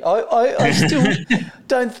 potentially. I still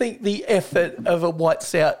don't think the effort of a white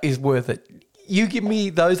stout is worth it. You give me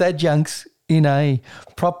those adjuncts in a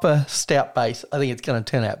proper stout base, I think it's going to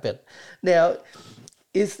turn out better. Now,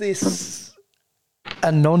 is this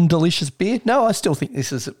a non-delicious beer? No, I still think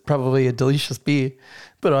this is probably a delicious beer,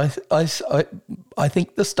 but I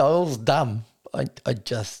think the style's dumb. I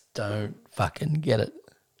just don't fucking get it.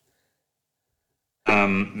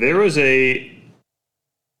 There was a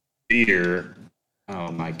beer.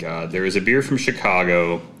 Oh my God! There was a beer from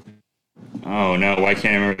Chicago. Oh no! Why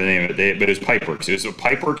can't I remember the name of it? But it was Pipeworks. It was a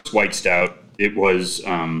Pipeworks White Stout. It was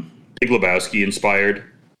Big Lebowski inspired.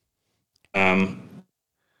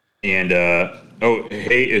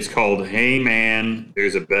 It's called Hey Man.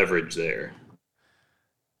 There's a beverage there.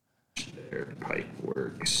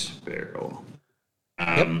 Pipeworks barrel.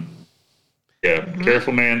 Yep. Yeah,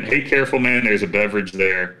 Careful Man. Hey, Careful Man, there's a beverage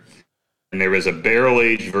there. And there was a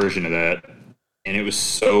barrel-aged version of that, and it was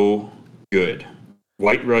so good.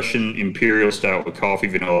 White Russian Imperial Stout with coffee,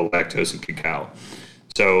 vanilla, lactose, and cacao.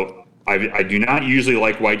 So I do not usually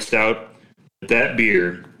like white stout, but that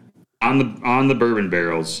beer on the bourbon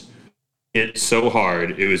barrels hit so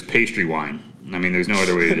hard. It was pastry wine. I mean, there's no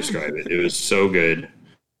other way to describe it. It was so good.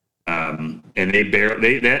 And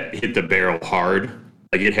that hit the barrel hard.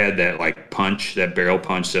 Like it had that like punch, that barrel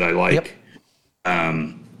punch that I like.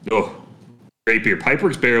 Yep. Great beer.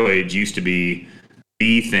 Pipeworks Barrel Age used to be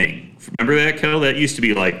the thing. Remember that, Kel? That used to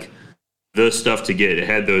be like the stuff to get. It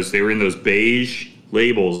had those. They were in those beige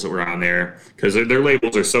labels that were on there because their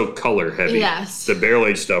labels are so color heavy. Yes. The barrel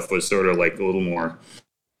age stuff was sort of like a little more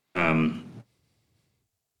minimalist,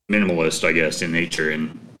 I guess, in nature,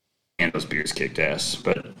 and those beers kicked ass.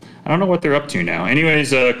 But I don't know what they're up to now.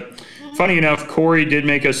 Anyways, funny enough, Corey did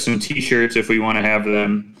make us some T-shirts if we want to have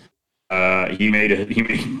them. He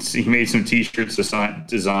made some T-shirts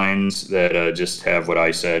designs that just have what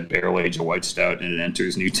I said: barrel age a white stout, and it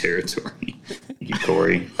enters new territory. Thank you,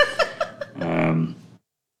 Corey.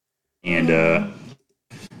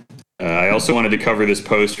 I also wanted to cover this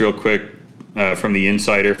post real quick from the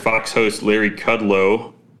Insider. Fox host Larry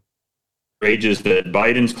Kudlow rages that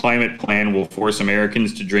Biden's climate plan will force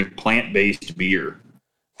Americans to drink plant-based beer.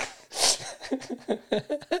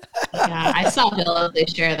 Yeah, I saw Bill. They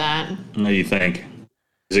share that. What do you think?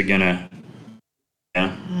 Is it gonna?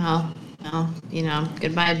 Yeah. No.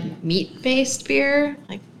 Goodbye meat-based beer.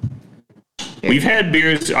 We've had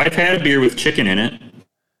beers. I've had a beer with chicken in it.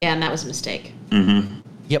 Yeah, and that was a mistake. Mm-hmm.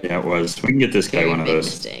 Yep. Yeah, it was. We can get this guy one of those.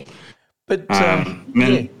 Mistake. But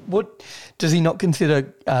what does he not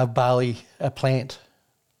consider barley a plant?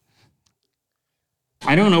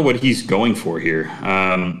 I don't know what he's going for here.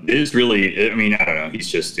 It is really. I mean, I don't know. It's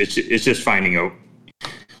just finding out.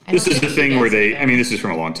 This is the thing where they. I mean, this is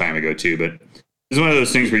from a long time ago too, but it's one of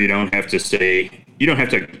those things where you don't have to say. You don't have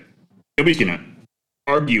to. Nobody's gonna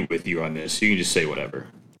argue with you on this. You can just say whatever.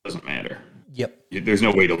 It doesn't matter. Yep. There's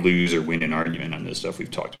no way to lose or win an argument on this stuff. We've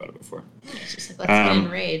talked about it before. It's just like, let's get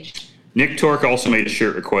enraged. Nick Tork also made a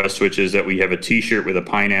shirt request, which is that we have a T-shirt with a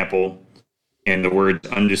pineapple and the words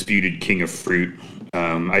 "Undisputed King of Fruit."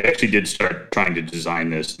 I actually did start trying to design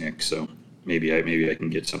this, Nick, so maybe I can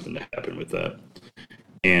get something to happen with that.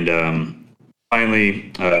 And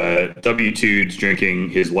finally, W2's drinking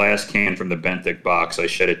his last can from the Benthic box. I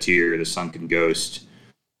Shed a Tear, the Sunken Ghost.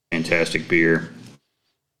 Fantastic beer.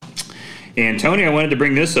 And Tony, I wanted to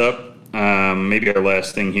bring this up. Maybe our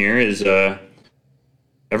last thing here is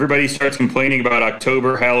everybody starts complaining about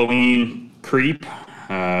October Halloween creep.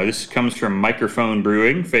 This comes from Microphone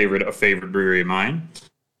Brewing, a favorite brewery of mine.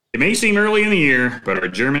 It may seem early in the year, but our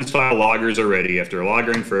German-style lagers are ready. After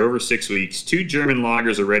lagering for over 6 weeks, 2 German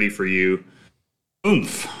lagers are ready for you.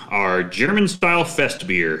 Oomph, our German-style fest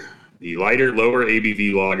beer, the lighter, lower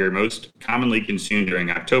ABV lager most commonly consumed during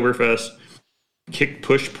Oktoberfest. Kick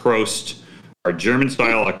Push Prost, our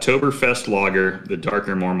German-style Oktoberfest lager, the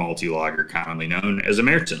darker, more malty lager, commonly known as a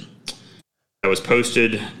Märzen. That was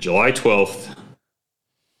posted July 12th,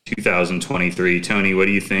 2023. Tony, what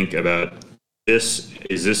do you think about this?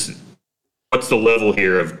 What's the level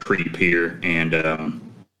here of creep here? And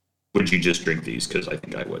would you just drink these? Because I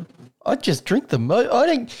think I would. I'd just drink them. I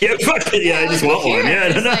don't. Yeah, fuck it. Yeah, I just want one.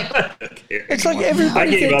 Yeah, It's like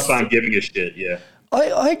everybody. I gave up on giving a shit. Yeah.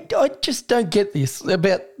 I just don't get this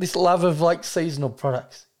about this love of like seasonal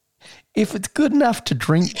products. If it's good enough to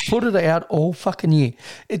drink, put it out all fucking year.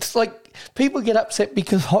 It's like people get upset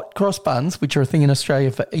because hot cross buns, which are a thing in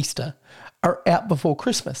Australia for Easter, are out before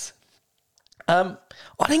Christmas. I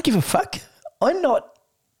don't give a fuck. I'm not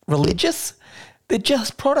religious. They're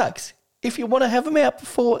just products. If you want to have them out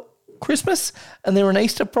before Christmas and they're an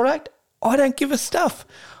Easter product, I don't give a stuff.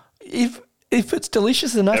 If it's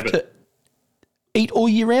delicious enough to eat all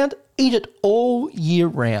year round, eat it all year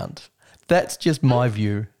round. That's just my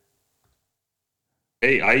view.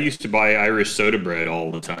 Hey, I used to buy Irish soda bread all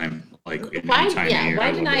the time. Like why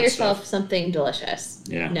deny yourself something delicious?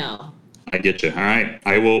 Yeah. No. I get you. All right.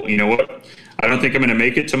 I will. You know what? I don't think I'm going to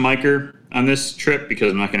make it to Miker on this trip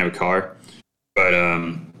because I'm not going to have a car. But,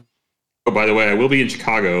 oh, by the way, I will be in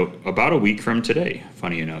Chicago about a week from today,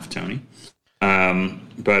 funny enough, Tony.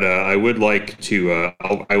 But I would like to,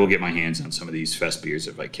 I will get my hands on some of these fest beers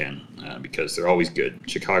if I can, because they're always good.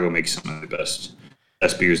 Chicago makes some of the best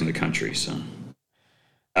beers in the country. So,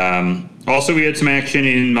 also we had some action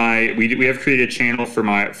in we have created a channel for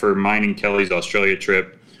mine and Kelly's Australia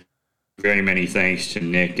trip. Very many thanks to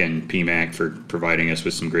Nick and PMAC for providing us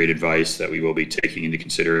with some great advice that we will be taking into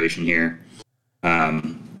consideration here.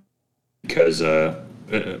 because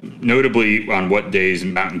notably on what days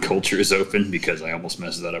Mountain Culture is open, because I almost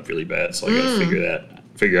messed that up really bad. So I got to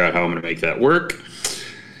figure out how I'm going to make that work.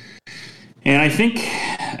 And I think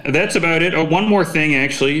that's about it. Oh, one more thing,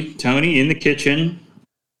 actually, Tony, in the kitchen.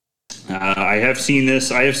 I have seen this.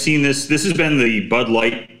 This has been the Bud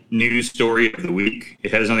Light news story of the week.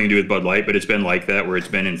 It has nothing to do with Bud Light, but it's been like that, where it's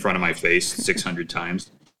been in front of my face 600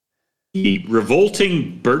 times. The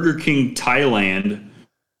revolting Burger King Thailand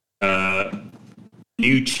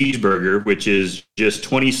new cheeseburger, which is just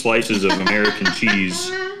 20 slices of American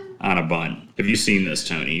cheese on a bun. Have you seen this,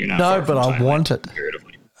 Tony? You're not. No, but I want it.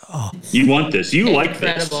 Oh. You want this. You like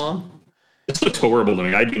this. Incredible. This looks horrible to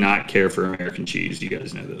me. I do not care for American cheese. You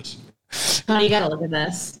guys know this. Oh, you gotta look at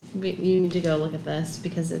this. You need to go look at this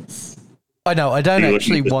because it's. I know. I don't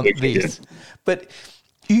actually want this, but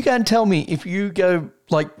you can't tell me if you go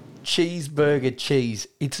like cheeseburger cheese,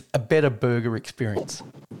 it's a better burger experience.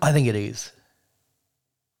 I think it is.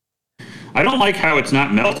 I don't like how it's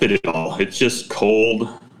not melted at all. It's just cold,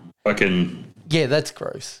 fucking. Yeah, that's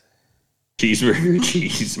gross. Cheeseburger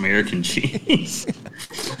cheese, American cheese.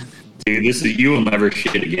 Dude, you will never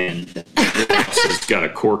shit again. It's got a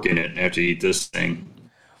cork in it after you eat this thing.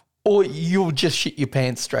 Or you'll just shit your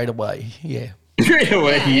pants straight away. Yeah. Straight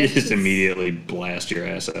away, you just immediately blast your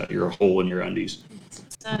ass out, your hole in your undies.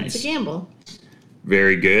 It's a gamble.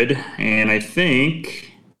 Very good. And I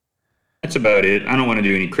think that's about it. I don't want to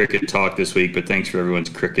do any cricket talk this week, but thanks for everyone's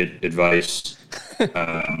cricket advice.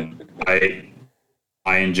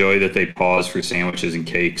 I enjoy that they pause for sandwiches and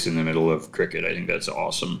cakes in the middle of cricket. I think that's an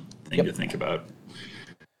awesome thing to think about.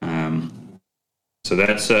 So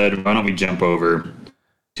that said, why don't we jump over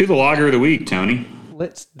to the lager of the week, Tony?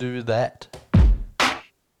 Let's do that.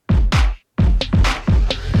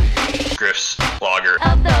 Griff's lager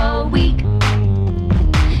of the week.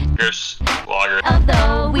 Griff's lager of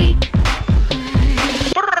the week.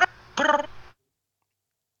 Why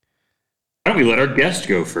don't we let our guest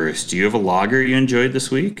go first? Do you have a lager you enjoyed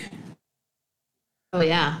this week? Oh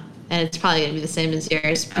yeah, and it's probably gonna be the same as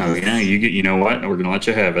yours. Oh yeah, you know what? We're gonna let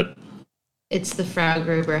you have it. It's the Frau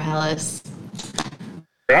Gruber Helles.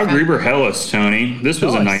 Frau Gruber Helles, Tony. This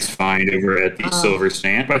was a nice find over at the Silver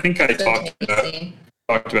Stamp. I think I talked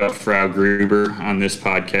about Frau Gruber on this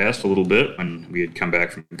podcast a little bit when we had come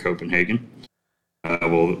back from Copenhagen.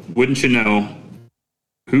 Well, wouldn't you know,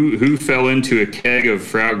 who fell into a keg of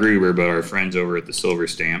Frau Gruber but our friends over at the Silver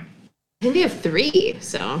Stamp? I think they have 3,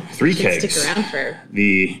 so 3 kegs. Stick around for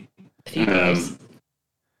the a few days.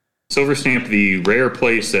 Silver Stamp, the rare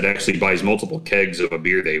place that actually buys multiple kegs of a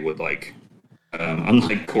beer they would like.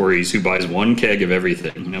 Unlike Corey's, who buys 1 keg of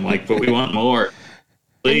everything. And I'm like, but we want more.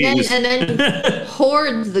 Please. And then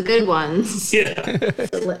hoards the good ones. Yeah.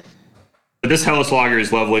 But this Helles lager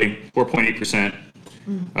is lovely, 4.8%.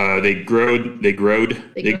 They grew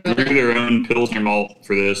their own Pilsner malt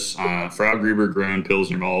for this. Frau Gruber grown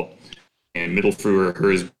Pilsner malt and Mittelfruer,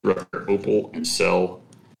 Herzbrucker, Opal,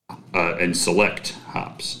 and Select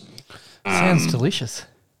hops. Sounds delicious.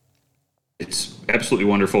 It's absolutely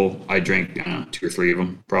wonderful. I drank 2 or 3 of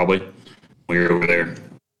them probably when we were over there.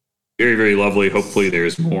 Very, very lovely. Hopefully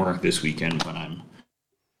there's more this weekend when I'm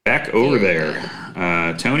back over there.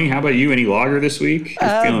 Tony, how about you? Any lager this week? You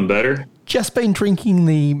feeling better? Just been drinking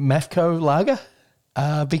the Mafco lager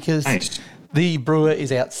because the brewer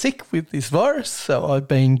is out sick with this virus. So I've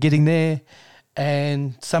been getting there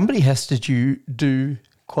and somebody has to do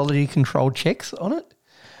quality control checks on it.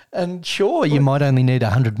 And sure, you might only need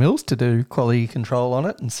 100 mils to do quality control on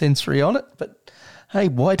it and sensory on it. But, hey,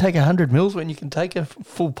 why take 100 mils when you can take a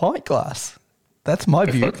full pint glass? That's my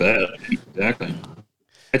view. Fuck that. Exactly.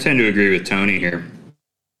 I tend to agree with Tony here.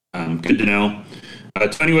 Good to know.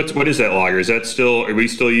 Tony, what is that lager? Is that still? Are we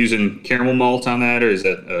still using caramel malt on that, or is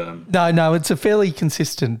that? No, it's a fairly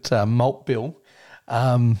consistent malt bill.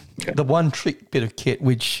 The one trick bit of kit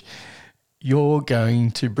which you're going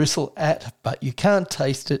to bristle at, but you can't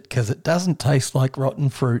taste it because it doesn't taste like rotten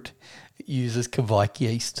fruit. It uses Kvike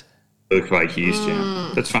yeast. Kvike yeast,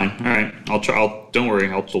 yeah, that's fine. All right, I'll try. Don't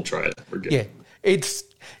worry, I'll still try it. We're good. Yeah, it's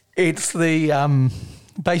the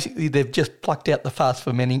basically they've just plucked out the fast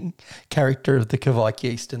fermenting character of the Kvike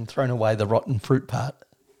yeast and thrown away the rotten fruit part.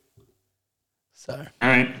 So, all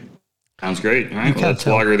right, sounds great. All right, well, that's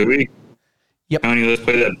lager of the week. Yep, Tony, let's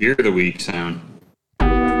play that beer of the week sound.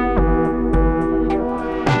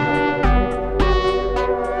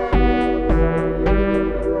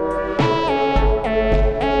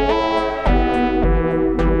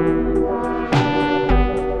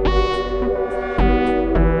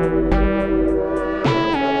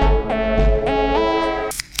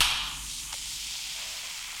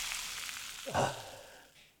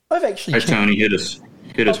 I've actually All right, Tony, hit us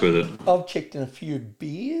with it. I've checked in a few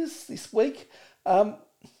beers this week. My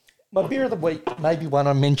beer of the week may be one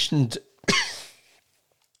I mentioned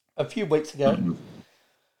a few weeks ago,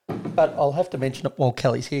 but I'll have to mention it while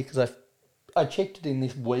Kelly's here because I checked it in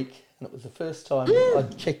this week, and it was the first time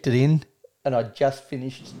I'd checked it in, and I just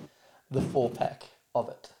finished the 4-pack of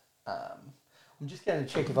it. I'm just going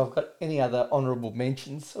to check if I've got any other honourable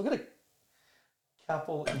mentions. I've got a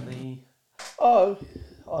couple in the... Oh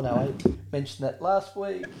no, I mentioned that last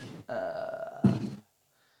week.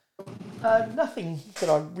 Nothing that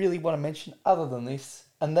I really want to mention other than this,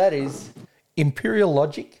 and that is Imperial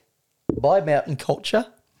Logic by Mountain Culture.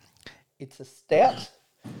 It's a stout.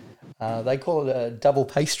 They call it a double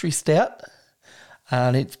pastry stout.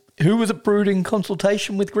 And who was it brewed in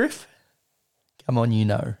consultation with, Griff? Come on, you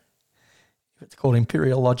know. If it's called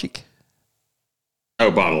Imperial Logic. Oh,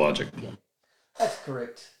 Bottle Logic. That's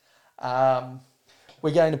correct.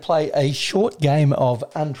 We're going to play a short game of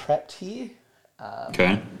Untrapped here.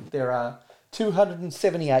 Okay. There are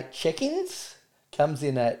 278 check-ins. Comes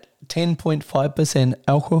in at 10.5%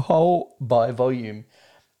 alcohol by volume.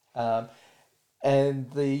 And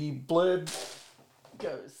the blurb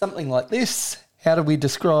goes something like this. How do we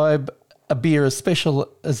describe a beer as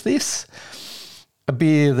special as this? A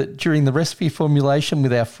beer that during the recipe formulation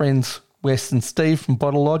with our friends Wes and Steve from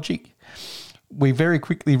Bottle Logic, we very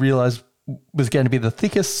quickly realised was going to be the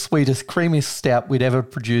thickest, sweetest, creamiest stout we'd ever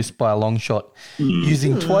produced by a long shot.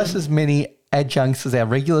 Using twice as many adjuncts as our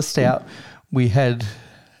regular stout, we had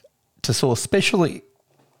to source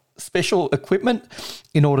special equipment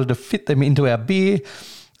in order to fit them into our beer.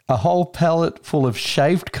 A whole pallet full of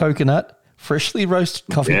shaved coconut, freshly roasted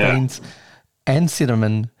coffee beans, and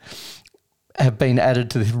cinnamon have been added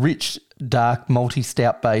to this rich, dark, malty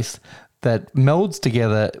stout base that melds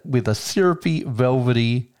together with a syrupy,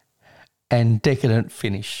 velvety, and decadent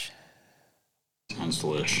finish. Sounds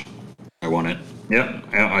delish. I want it.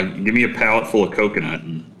 Yep. Give me a pallet full of coconut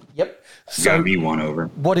and Yep. got me one over.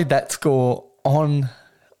 What did that score on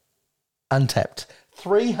Untapped?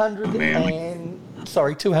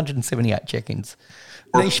 278 check-ins.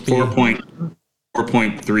 Niche beer.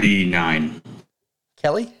 4.39.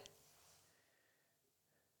 Kelly?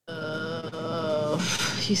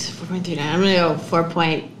 She's 4.39. I'm going to go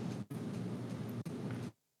 4.23.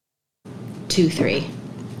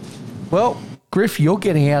 Well, Griff, you're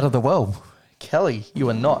getting out of the well. Kelly, you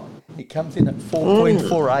are not. It comes in at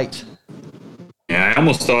 4.48. Yeah, I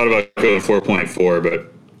almost thought about going 4.4,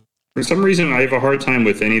 but for some reason I have a hard time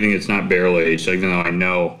with anything that's not barrel aged, even though I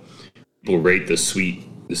know people rate the sweet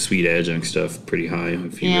adjunct stuff pretty high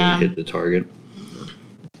if you really hit the target.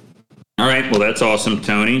 All right, well, that's awesome,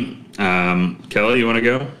 Tony. Kelly, you want to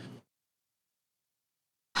go?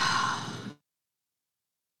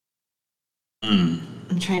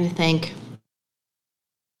 I'm trying to think.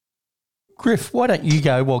 Griff, why don't you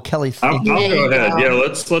go while Kelly's I'll thinking? go ahead. Yeah,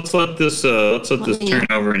 let's let this turn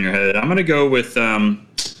over in your head. I'm gonna go with I'm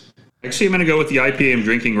gonna go with the IPA I'm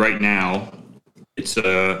drinking right now. It's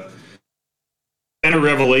kind of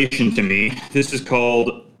revelation to me. This is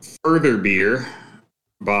called Further Beer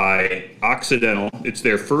by Occidental. It's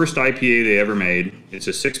their first IPA they ever made. It's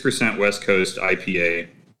a 6% West Coast IPA.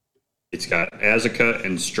 It's got Azacca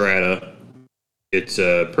and Strata. It's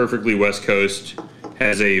perfectly West Coast.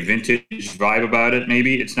 Has a vintage vibe about it,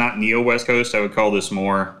 maybe. It's not neo West Coast. I would call this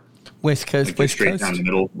more West Coast, like West straight Coast. down the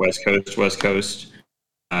middle, West Coast.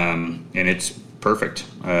 And it's perfect.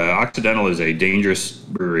 Occidental is a dangerous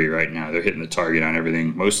brewery right now. They're hitting the target on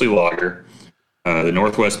everything, mostly lager. The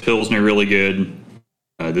Northwest Pilsner, really good.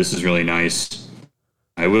 This is really nice.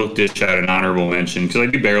 I will dish out an honorable mention because I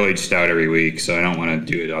do barrel aged stout every week, so I don't want to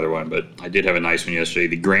do another one, but I did have a nice one yesterday.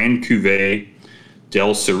 The Grand Cuvée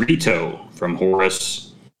Del Cerrito from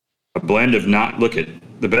Horace. A blend of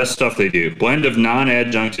the best stuff they do. Blend of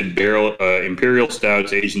non-adjuncted barrel imperial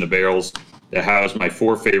stouts aged in the barrels that house my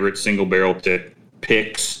 4 favorite single barrel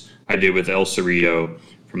picks I did with El Cerrito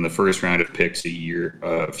from the first round of picks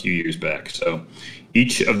a few years back. So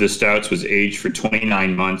each of the stouts was aged for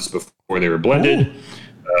 29 months before they were blended.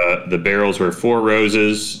 The barrels were 4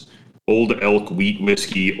 Roses, Old Elk Wheat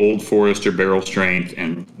Whiskey, Old Forester Barrel Strength,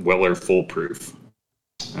 and Weller Full Proof.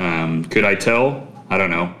 Could I tell? I don't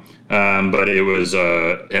know. But it was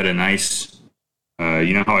had a nice,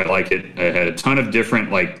 you know how I like it. It had a ton of different,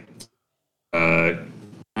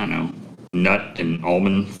 nut and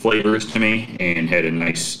almond flavors to me, and had a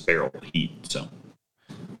nice barrel heat. So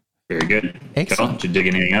very good. Excellent. Did you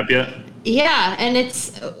dig anything up yet? Yeah, and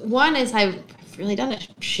I've really done a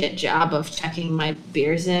shit job of checking my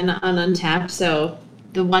beers in on Untapped. So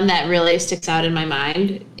the one that really sticks out in my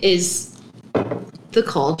mind is the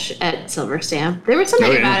Kolsch at Silver Stamp. There was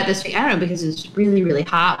something about it this week. I don't know, because it was really, really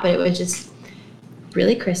hot, but it was just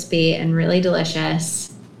really crispy and really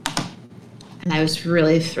delicious. And I was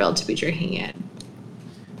really thrilled to be drinking it.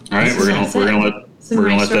 All right, we're gonna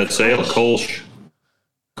let that sail. Kolsch.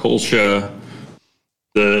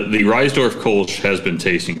 The Reisdorf Kolsch has been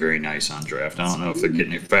tasting very nice on draft. I don't know if they're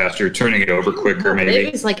getting it faster, turning it over quicker, maybe.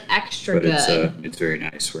 It was like extra but good. It's very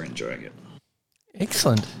nice. We're enjoying it.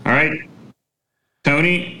 Excellent. All right,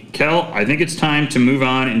 Tony, Kel, I think it's time to move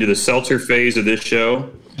on into the seltzer phase of this show.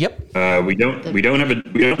 Yep. We don't have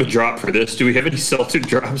a drop for this. Do we have any seltzer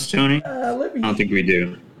drops, Tony? I don't think we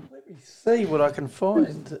do. Let me see what I can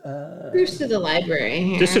find. Cruise to the library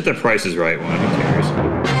here. Just if the price is right one. Who cares?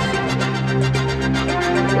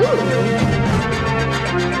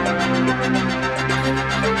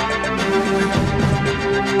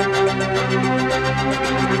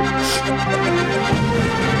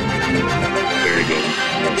 Very good.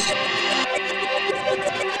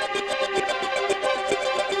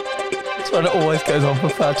 This one always goes on for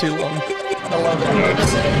far too long. I love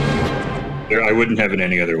it. I wouldn't have it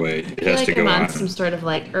any other way. It has to go I'm on. some sort of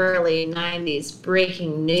like early 90s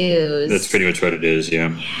breaking news. That's pretty much what it is,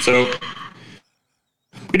 yeah. So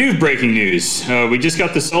we do have breaking news. We just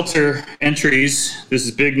got the seltzer entries. This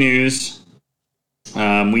is big news.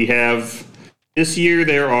 We have, this year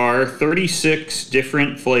there are 36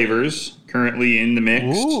 different flavors currently in the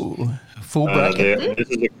mix. Ooh, full bracket. This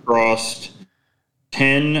is across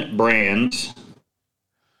 10 brands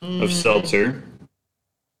of seltzer.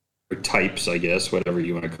 Or types, I guess, whatever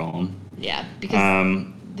you want to call them. Yeah, because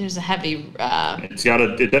there's a heavy...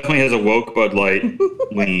 It definitely has a woke Bud Light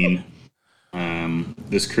lean.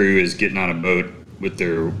 This crew is getting on a boat with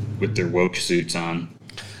their woke suits on.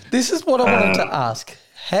 This is what I wanted to ask.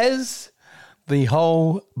 Has the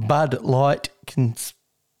whole Bud Light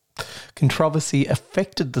controversy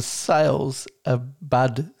affected the sales of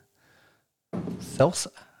Bud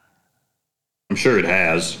Seltzer? I'm sure it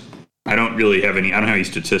has. I don't have any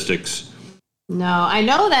statistics. No, I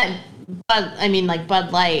know that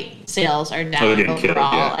Bud Light sales are down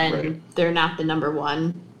overall, and they're not the number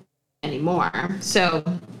one anymore. So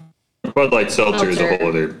Bud Light Seltzer is a whole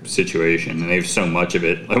other situation, and they have so much of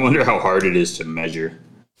it. I wonder how hard it is to measure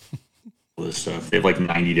all this stuff. They have like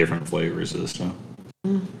 90 different flavors of this stuff.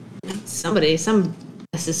 Some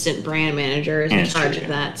assistant brand manager is in charge of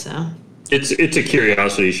that. So it's a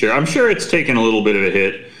curiosity, sure. I'm sure it's taken a little bit of a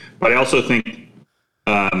hit, but I also think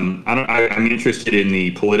I'm interested in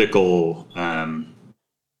the political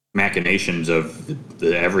machinations of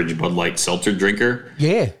the average Bud Light seltzer drinker.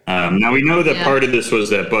 Yeah. Now we know that part of this was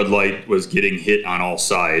that Bud Light was getting hit on all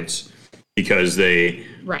sides because they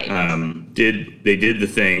did the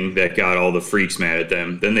thing that got all the freaks mad at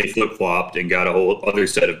them. Then they flip-flopped and got a whole other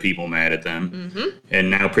set of people mad at them. Mm-hmm. And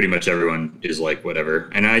now pretty much everyone is like, whatever.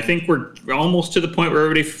 And I think we're almost to the point where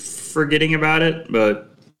everybody's forgetting about it,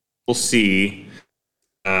 but we'll see.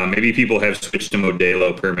 Maybe people have switched to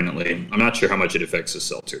Modelo permanently. I'm not sure how much it affects the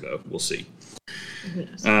seltzer, though. We'll see.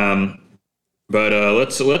 But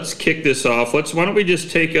let's kick this off. Why don't we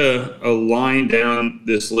just take a line down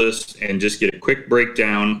this list and just get a quick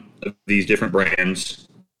breakdown of these different brands,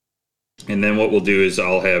 and then what we'll do is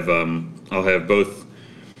I'll have both.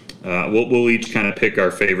 We'll each kind of pick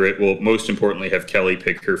our favorite. We'll most importantly have Kelly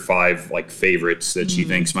pick her 5 favorites that she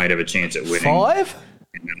thinks might have a chance at winning. 5?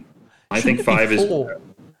 I think 5 is.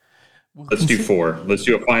 Let's do 4. Let's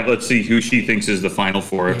do a final. Let's see who she thinks is the final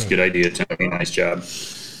 4. It's a good idea, Tony. Nice job.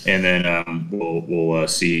 And then we'll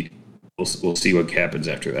see what happens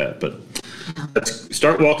after that. But let's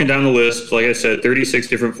start walking down the list. Like I said, 36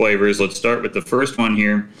 different flavors. Let's start with the first one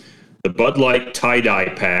here, the Bud Light Tie-Dye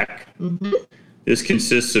Pack. Mm-hmm. This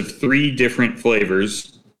consists of 3 different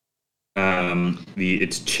flavors.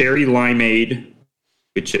 It's Cherry Limeade,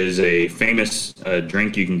 which is a famous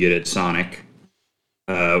drink you can get at Sonic.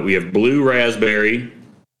 We have Blue Raspberry,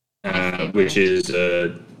 which is,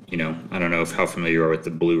 I don't know how familiar you are with the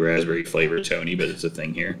Blue Raspberry flavor, Tony, but it's a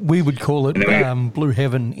thing here. We would call it Blue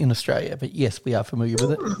Heaven in Australia, but yes, we are familiar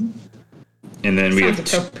with it. And then we have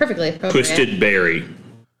perfectly appropriate. Twisted Berry.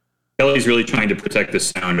 Kelly's really trying to protect the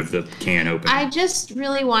sound of the can opening. I just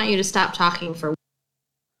really want you to stop talking for.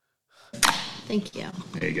 Thank you.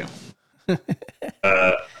 There you go.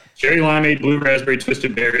 Cherry Limeade, Blue Raspberry,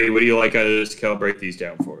 Twisted Berry. What do you like out of this, Kel? Break these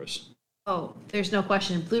down for us. Oh, there's no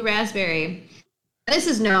question. Blue Raspberry. This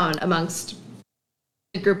is known amongst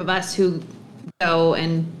a group of us who go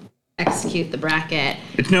and execute the bracket.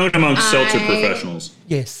 It's known amongst seltzer professionals.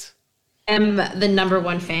 Yes. I'm the number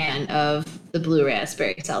one fan of the Blue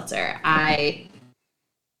Raspberry seltzer.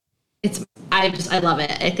 It's I love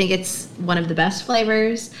it. I think it's one of the best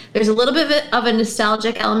flavors. There's a little bit of a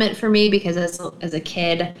nostalgic element for me because as a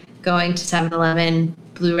kid going to 7-Eleven,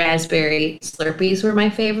 blue raspberry Slurpees were my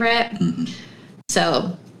favorite. Mm-hmm.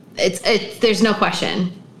 So it's there's no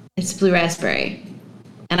question. It's blue raspberry.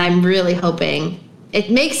 And I'm really hoping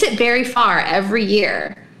it makes it very far every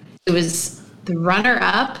year. It was the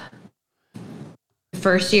runner-up the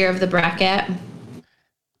first year of the bracket.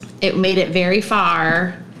 It made it very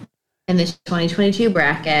far in the 2022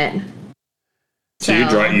 bracket. So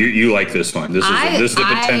you like this one. This is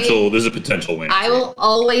a potential win. I will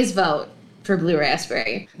always vote for blue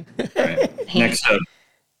raspberry. Right. Next up.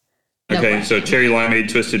 Okay, so cherry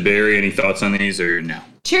limeade, twisted berry. Any thoughts on these or no?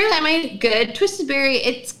 Cherry limeade, good. Twisted berry,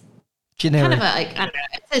 it's generic. kind of a, like, I don't know.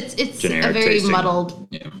 It's generic a very tasting.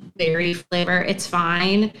 muddled berry flavor. It's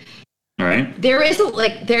fine. All right. There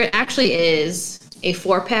actually is a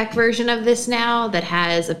 4-pack version of this now that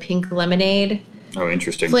has a pink lemonade. Oh,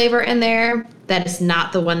 interesting. Flavor in there. That is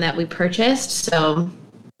not the one that we purchased. So,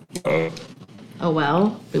 oh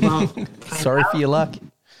well, we won't. Sorry for your luck.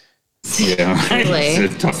 Yeah, Really?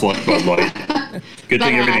 It's a tough luck, Bud Light. Good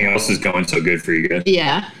thing everything else is going so good for you guys.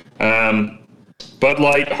 Yeah. Bud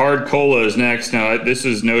Light Hard Cola is next. Now, this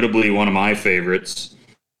is notably one of my favorites.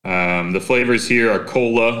 The flavors here are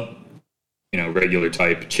cola, regular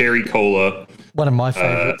type, cherry cola. One of my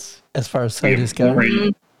favorites as far as sodas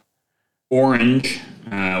go. Orange,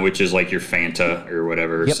 which is like your Fanta or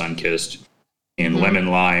whatever, Sunkissed, and lemon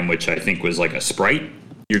lime, which I think was like a Sprite.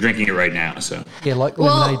 You're drinking it right now, so. Yeah, like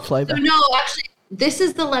lemonade flavor. No, actually, this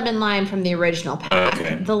is the lemon lime from the original pack.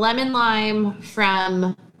 Okay. The lemon lime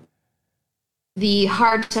from the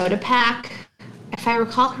hard soda pack, if I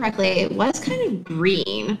recall correctly, it was kind of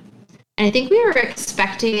green. And I think we were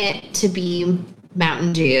expecting it to be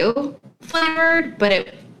Mountain Dew flavored, but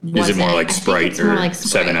it wasn't. Is it more like Sprite or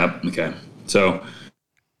 7-Up? Okay. So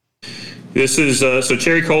this is, so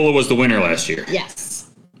Cherry Cola was the winner last year. Yes.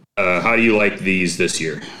 How do you like these this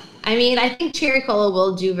year? I mean, I think Cherry Cola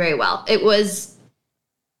will do very well. It was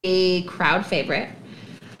a crowd favorite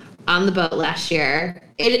on the boat last year.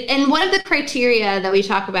 And one of the criteria that we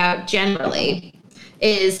talk about generally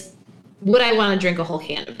is, would I want to drink a whole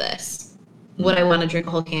can of this? Would I want to drink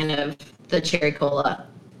a whole can of the Cherry Cola?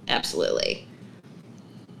 Absolutely.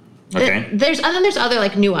 Okay. There's other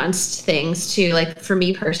like nuanced things too. Like for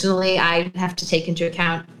me personally, I have to take into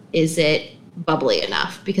account, is it bubbly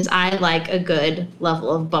enough? Because I like a good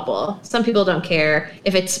level of bubble. Some people don't care.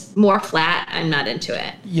 If it's more flat, I'm not into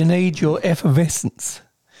it. You need your effervescence.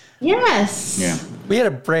 Yes. Yeah. We had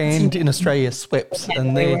a brand in Australia, Sweps,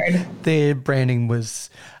 and their branding was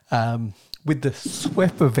with the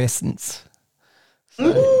Sweppervescence. I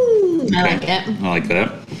like it. I like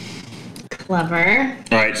that. Clever.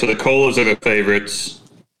 All right, so the colas are the favorites.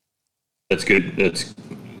 That's good. It's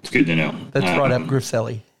good to know. That's right up Griff's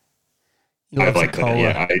alley. I like that.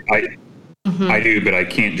 Yeah, I do, but I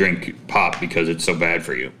can't drink pop because it's so bad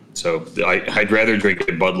for you. So I'd rather drink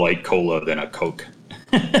a Bud Light Cola than a Coke.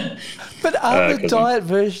 But are the diet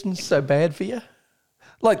versions so bad for you?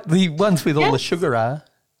 Like the ones with all the sugar are?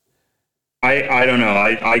 I don't know.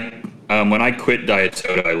 I when I quit diet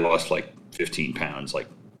soda, I lost like 15 pounds like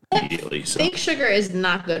immediately. So Fake sugar is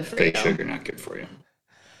not good for you. fake sugar not good for you.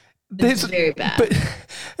 It's very bad.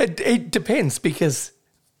 But it depends, because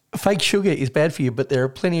fake sugar is bad for you, but there are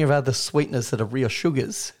plenty of other sweeteners that are real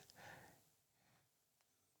sugars.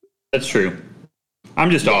 That's true.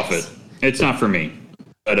 I'm just off it. It's not for me.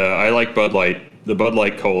 But I like Bud Light. The Bud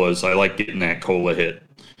Light colas, I like getting that cola hit.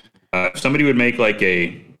 If somebody would make like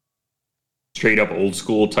a straight up old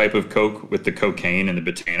school type of Coke with the cocaine and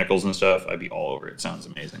the botanicals and stuff, I'd be all over it. Sounds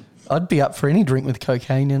amazing. I'd be up for any drink with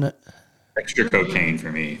cocaine in it. Extra cocaine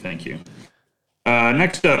for me. Thank you.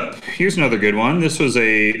 Next up, here's another good one. This was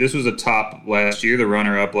a top last year, the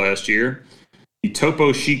runner up last year. The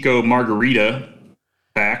Topo Chico Margarita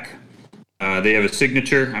pack. They have a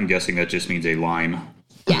signature. I'm guessing that just means a lime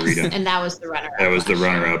margarita. Yes, and that was the runner-up. That was the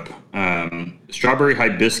runner-up. Strawberry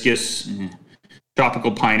hibiscus,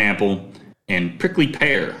 tropical pineapple, and prickly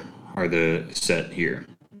pear are the set here.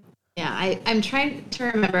 Yeah, I'm trying to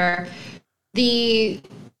remember the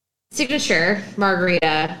signature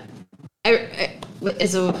margarita.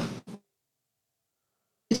 Is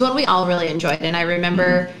one we all really enjoyed, and I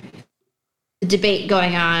remember the debate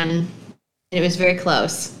going on, and it was very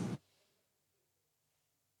close.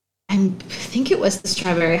 I think it was the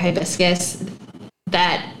strawberry hibiscus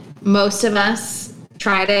that most of us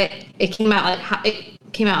tried it. It came out like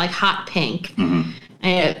hot pink. Mm-hmm.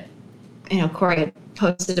 And Corey had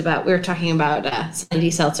posted about, we were talking about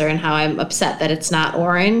Sandy Seltzer and how I'm upset that it's not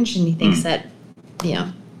orange, and he thinks that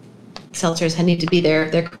seltzers need to be their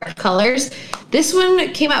correct colors. This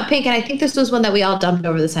one came out pink, and I think this was one that we all dumped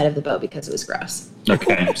over the side of the boat because it was gross.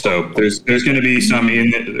 Okay, so there's going to be some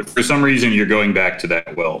for some reason you're going back to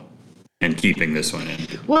that well and keeping this one in.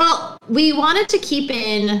 Well, we wanted to keep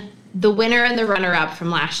in the winner and the runner-up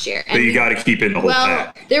from last year. So you got to keep in the whole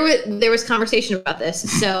pack. There was conversation about this.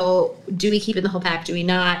 So do we keep in the whole pack? Do we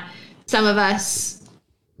not? Some of us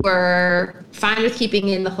were fine with keeping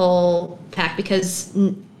in the whole pack because,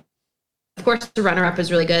 of course, the runner-up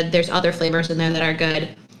is really good. There's other flavors in there that are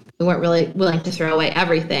good. We weren't really willing to throw away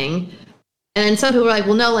everything. And then some people were like,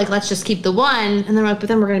 well, no, like, let's just keep the one. And then we're like, but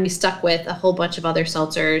then we're going to be stuck with a whole bunch of other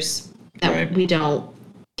seltzers that we don't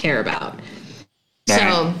care about.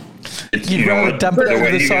 So you'd rather dump it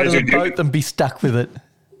over the side of the boat than be stuck with it.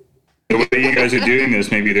 The way you guys are doing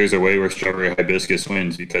this, maybe there's a way where Strawberry Hibiscus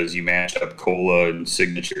wins because you match up Cola and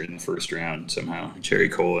Signature in the first round somehow. Cherry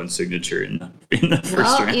Cola and Signature in the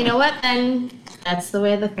first round. You know what? Then that's the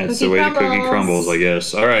way the cookie crumbles, I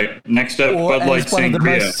guess. All right, next up, Bud Light Sangria. One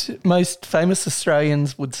of the most famous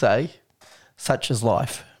Australians would say, such as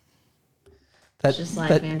life.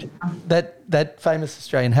 That famous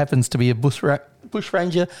Australian happens to be a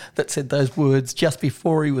bushranger that said those words just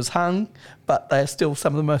before he was hung, but they are still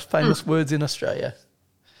some of the most famous words in Australia.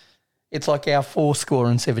 It's like our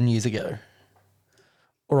 7 years ago.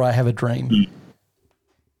 Or I have a dream.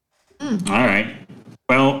 All right.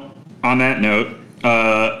 Well, on that note,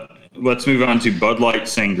 let's move on to Bud Light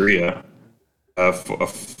Sangria. A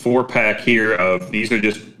 4-pack here of, these are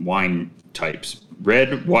just wine types.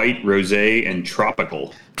 Red, white, rosé, and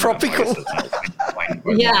tropical. Tropical.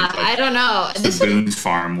 I don't know. This Boone's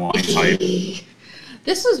Farm wine type.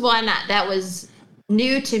 This was one that was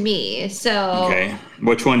new to me. So okay,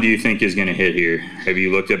 which one do you think is going to hit here? Have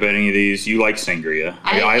you looked up any of these? You like sangria.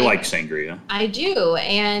 I like sangria. I do,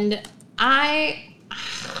 and I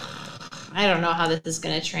don't know how this is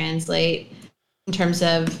going to translate in terms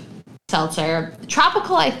of seltzer.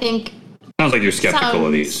 Tropical, I think. Sounds like you're skeptical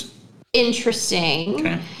of these. Interesting.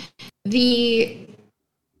 Okay. The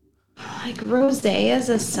rosé as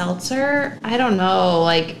a seltzer, I don't know.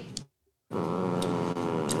 I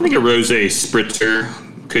think a rosé spritzer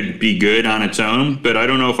could be good on its own, but I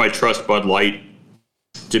don't know if I trust Bud Light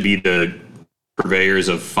to be the purveyors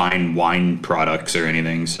of fine wine products or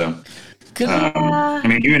anything. So, I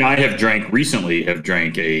mean, you and I have drank a,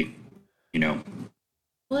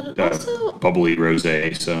 bubbly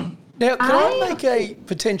rosé. So. Now, can I make a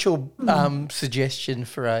potential suggestion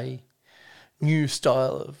for a new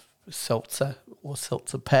style of seltzer or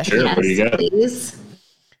seltzer pack? Sure, what do you got? Please.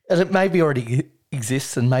 And it maybe already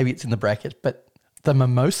exists and maybe it's in the bracket, but the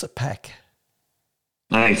mimosa pack.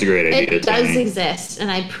 I think it's a great idea. It does exist, and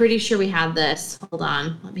I'm pretty sure we had this. Hold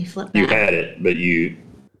on, let me flip back. You had it, but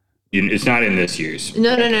it's not in this year's.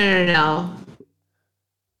 No.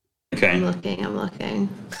 Okay. I'm looking.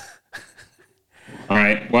 All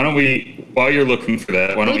right. Why don't we, while you're looking for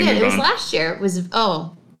that, why don't we move on? It was last year. It was,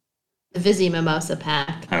 the Vizzy Mimosa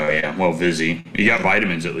pack. Oh, yeah. Well, Vizzy. You got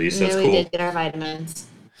vitamins at least. That's cool. We did get our vitamins.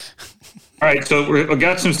 All right. So we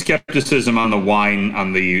got some skepticism on the wine,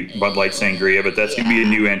 on the Bud Light Sangria, but that's going to be a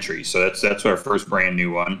new entry. So that's our first brand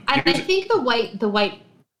new one. I think the white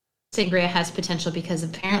Sangria has potential because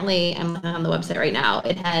apparently, I'm looking on the website right now,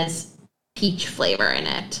 it has peach flavor in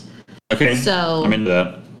it. Okay. So I'm into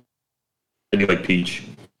that. I do like peach.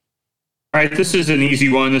 All right, this is an easy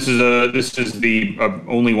one. This is the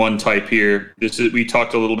only one type here. We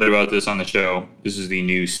talked a little bit about this on the show. This is the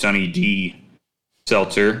new Sunny D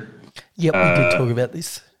seltzer. Yep, we did talk about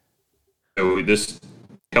this. So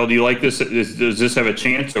Kel, do you like this? Does this have a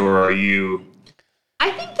chance, or are you?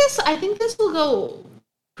 I think this will go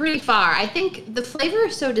pretty far. I think the flavor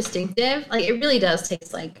is so distinctive. Like, it really does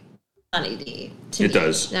taste like Sunny D to me. It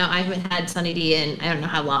does. Now, I haven't had Sunny D in I don't know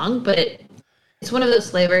how long, but it's one of those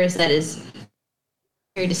flavors that is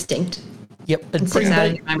very distinct. Yep, it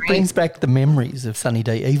brings back the memories of Sunny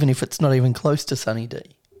D, even if it's not even close to Sunny D.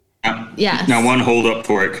 Yes. Now, one hold up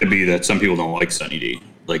for it could be that some people don't like Sunny D,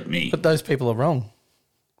 like me. But those people are wrong,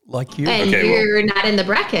 like you. And you're not in the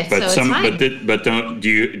bracket, so it's fine. Do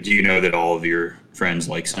you know that all of your friends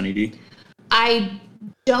like Sunny D? I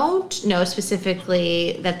don't know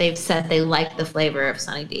specifically that they've said they like the flavor of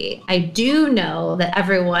Sunny D. I do know that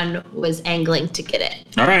everyone was angling to get it.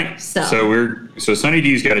 All right. So Sunny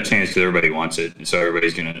D's got a chance because everybody wants it. So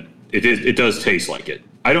everybody's gonna. It does taste like it.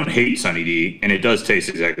 I don't hate Sunny D, and it does taste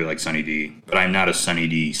exactly like Sunny D. But I'm not a Sunny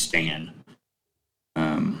D stan.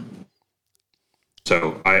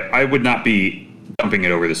 So I would not be dumping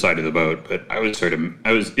it over the side of the boat, but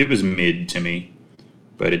it was mid to me.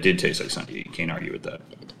 But it did taste like Sunny D. Can't argue with that.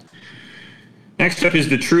 Next up is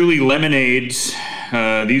the Truly lemonades.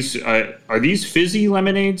 These are these fizzy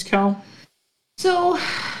lemonades, Cal? So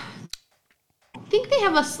I think they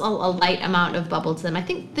have a light amount of bubble to them. I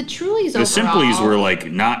think the Trulies overall. The Simplies were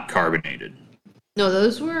like not carbonated. No,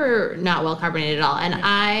 those were not well carbonated at all.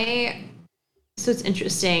 And so it's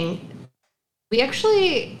interesting. We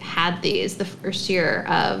actually had these the first year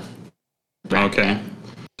of bracket. Okay.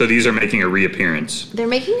 So these are making a reappearance. They're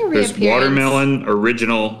making a reappearance. There's watermelon,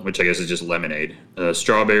 original, which I guess is just lemonade,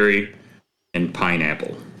 strawberry, and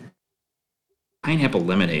pineapple. Pineapple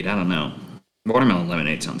lemonade, I don't know. Watermelon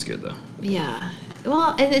lemonade sounds good, though. Yeah.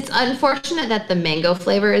 Well, and it's unfortunate that the mango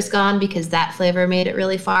flavor is gone because that flavor made it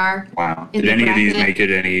really far. Wow. Did any of these make it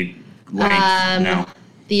any length? No.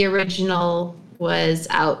 The original was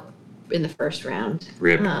out in the first round.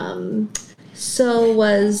 Rip. So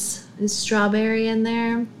was strawberry in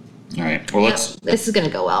there. All right. Well, this is going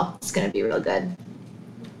to go well. It's going to be real good.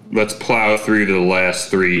 Let's plow through the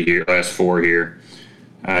last four here.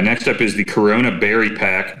 Next up is the Corona Berry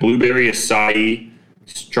Pack: blueberry acai,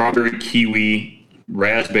 strawberry kiwi,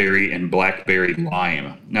 raspberry, and blackberry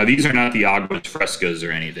lime. Now, these are not the aguas frescas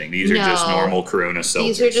or anything. These are just normal Corona seltzers.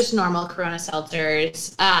 These are just normal Corona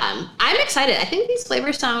seltzers. I'm excited. I think these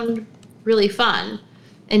flavors sound really fun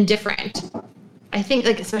and different. I think,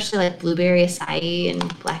 especially blueberry acai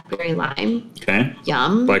and blackberry lime. Okay.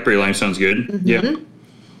 Yum. Blackberry lime sounds good. Mm-hmm.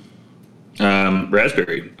 Yeah.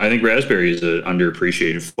 Raspberry. I think raspberry is an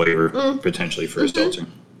underappreciated flavor potentially for a seltzer.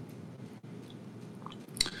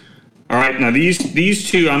 All right. Now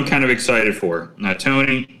these two I'm kind of excited for. Now,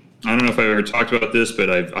 Tony, I don't know if I've ever talked about this, but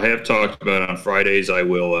I have talked about on Fridays I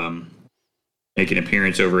will make an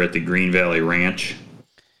appearance over at the Green Valley Ranch.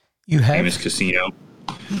 You have? Famous casino.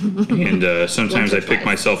 And sometimes I pick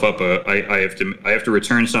myself up. I have to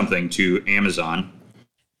return something to Amazon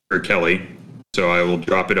for Kelly, so I will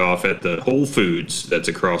drop it off at the Whole Foods that's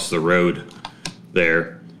across the road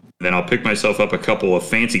there. And then I'll pick myself up a couple of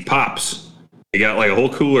fancy pops. They got a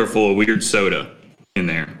whole cooler full of weird soda in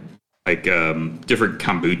there, different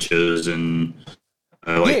kombuchas and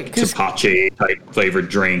tepache type flavored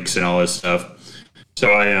drinks and all this stuff.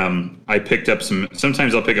 So I picked up some.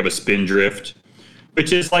 Sometimes I'll pick up a Spindrift,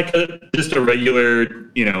 which is just a regular,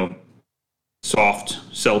 soft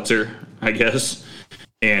seltzer, I guess,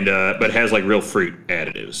 and but has real fruit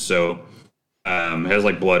additives. So has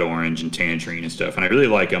blood orange and tangerine and stuff, and I really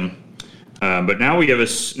like them. But now we have a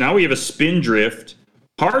Spindrift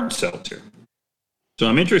hard seltzer. So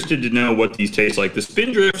I'm interested to know what these taste like. The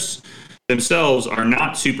Spindrifts themselves are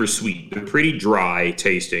not super sweet. They're pretty dry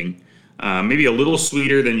tasting, maybe a little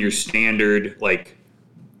sweeter than your standard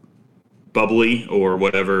Bubbly or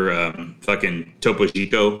whatever, fucking Topo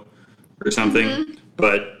Chico or something,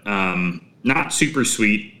 but not super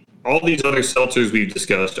sweet. All these other seltzers we've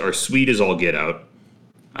discussed are sweet as all get out.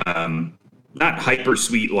 Not hyper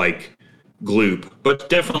sweet like Gloop, but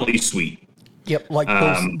definitely sweet. Yep,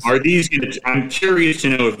 Paulson's. Are these gonna? I'm curious to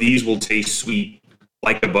know if these will taste sweet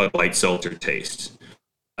like a Bud Light seltzer tastes.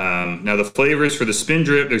 Now the flavors for the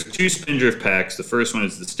Spindrift, there's two Spindrift packs. The first one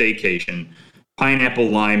is the Staycation. Pineapple,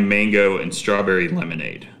 lime, mango, and strawberry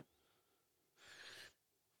lemonade.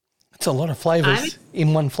 It's a lot of flavors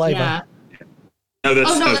in one flavor. Yeah. No,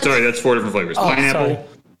 sorry, that's four different flavors. Pineapple,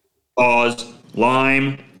 pause,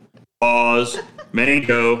 lime, pause,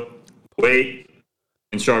 mango, and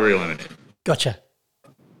strawberry lemonade. Gotcha.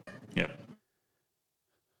 Yeah.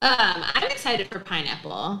 I'm excited for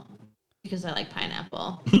pineapple because I like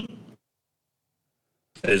pineapple.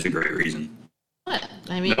 That is a great reason. What?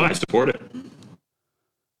 No, I support it.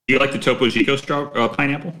 Do you like the Topo Chico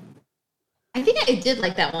pineapple? I think I did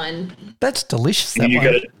like that one. That's delicious. And you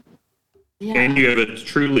have a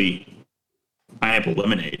Truly pineapple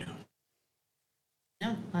lemonade.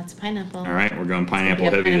 No, lots of pineapple. All right, we're going pineapple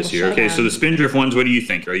heavy this year. Okay, so the Spindrift ones, what do you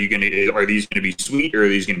think? Are these gonna be sweet or are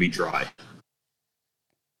these gonna be dry?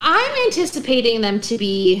 I'm anticipating them to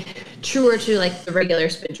be truer to the regular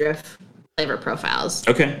Spindrift flavor profiles.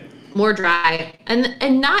 Okay. More dry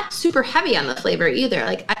and not super heavy on the flavor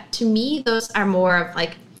either. To me, those are more of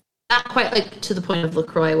not quite to the point of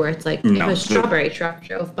LaCroix where it's if a strawberry truck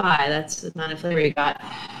drove by, that's the amount of flavor you got.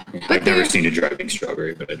 I've never seen a driving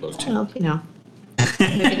strawberry, but I'd love to. Well,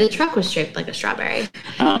 maybe the truck was shaped like a strawberry.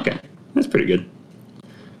 Oh, okay. That's pretty good.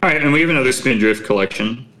 All right, and we have another Spindrift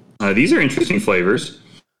collection. These are interesting flavors.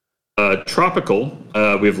 Tropical,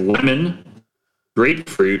 we have lemon,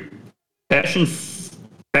 grapefruit,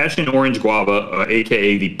 passion orange guava,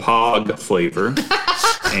 a.k.a. the POG flavor,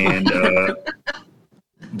 and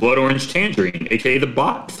blood orange tangerine, a.k.a. the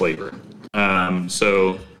BOT flavor.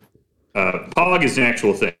 So Pog is an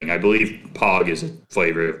actual thing. I believe Pog is a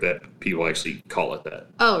flavor that people actually call it that.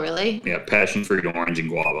 Oh, really? Yeah, passion fruit, orange, and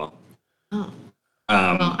guava. Oh.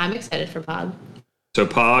 Well, I'm excited for Pog. So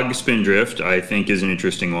Pog Spindrift, I think, is an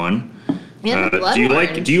interesting one. Yeah, do you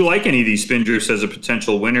like any of these Spindrifts as a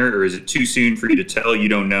potential winner, or is it too soon for you to tell? You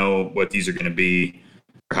don't know what these are going to be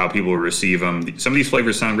or how people will receive them. Some of these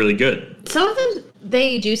flavors sound really good. Some of them,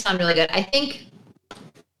 they do sound really good. I think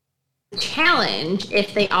the challenge,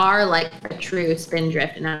 if they are like a true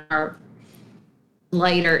Spindrift and are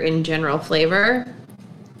lighter in general flavor,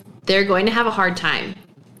 they're going to have a hard time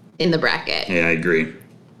in the bracket. Yeah, I agree.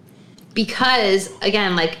 Because,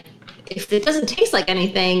 again, like, if it doesn't taste like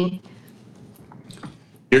anything,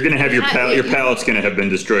 you're going to have your palate's going to have been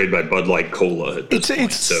destroyed by Bud Light Cola at this point.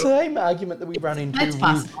 It's the same argument that we run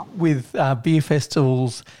into with beer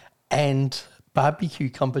festivals and barbecue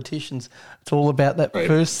competitions. It's all about that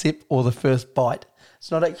first sip or the first bite.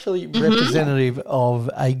 It's not actually representative of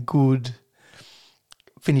a good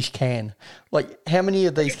finished can. Like, how many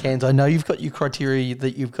of these cans, I know you've got your criteria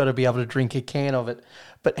that you've got to be able to drink a can of it,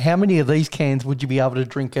 but how many of these cans would you be able to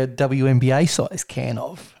drink a WNBA size can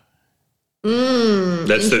of?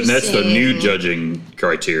 That's the new judging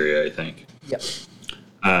criteria, I think. Yep.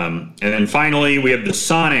 And then finally, we have the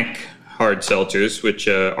Sonic hard seltzers, which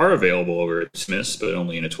are available over at Smith's, but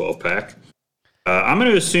only in a 12-pack. I'm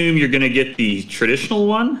going to assume you're going to get the traditional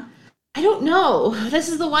one. I don't know. This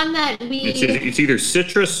is the one that It's either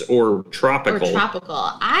citrus or tropical.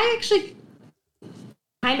 I actually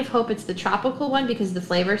kind of hope it's the tropical one because the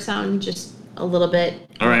flavors sound just a little bit.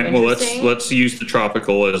 All right. Well, let's use the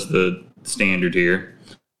tropical as the standard here.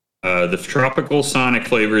 The tropical Sonic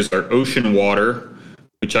flavors are ocean water,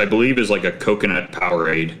 which I believe is like a coconut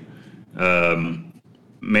Powerade,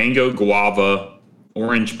 mango guava,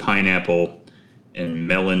 orange pineapple, and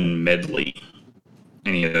melon medley.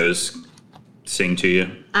 Any of those sing to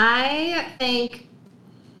you? I think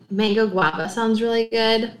mango guava sounds really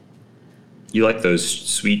good. You like those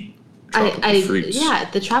sweet tropical fruits? Yeah,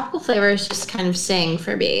 the tropical flavors just kind of sing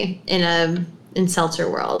for me in seltzer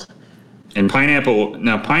world. And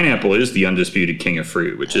pineapple is the undisputed king of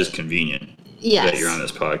fruit, which is convenient. Yes. That you're on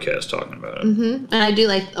this podcast talking about it. Mm-hmm. And I do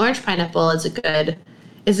like orange pineapple is a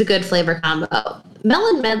good flavor combo.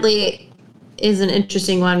 Melon medley is an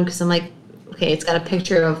interesting one because I'm like, okay, it's got a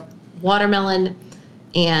picture of watermelon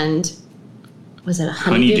and was it a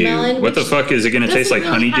honeydew melon? What the fuck is it going to taste like?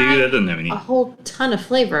 Really honeydew? That doesn't have any. A whole ton of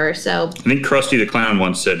flavor. So I think Krusty the Clown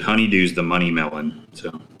once said honeydew's the money melon.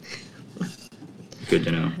 So good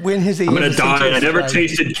to know. When has he? I'm going to die. I never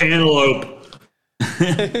tasted cantaloupe.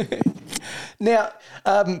 Now,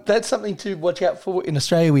 that's something to watch out for. In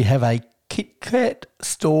Australia, we have a Kit Kat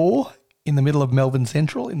store in the middle of Melbourne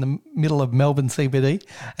Central, in the middle of Melbourne CBD,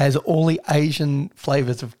 has all the Asian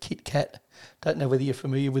flavours of Kit Kat. Don't know whether you're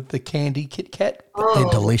familiar with the candy Kit Kat, but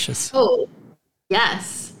they're delicious. Oh,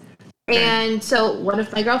 yes. And so one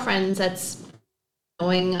of my girlfriends that's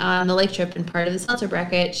going on the lake trip and part of the seltzer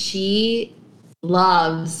bracket, she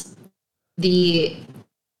loves the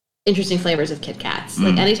interesting flavors of Kit Kats.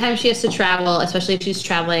 Like anytime she has to travel, especially if she's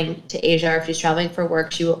traveling to Asia or if she's traveling for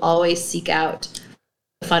work, she will always seek out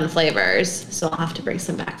fun flavors. So I'll have to bring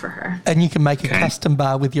some back for her. And you can make a custom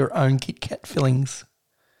bar with your own Kit Kat fillings.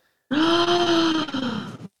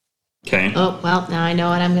 Okay. Oh, well, now I know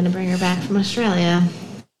what I'm going to bring her back from Australia.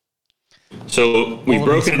 So we've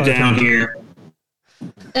broken it down here.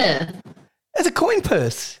 As a coin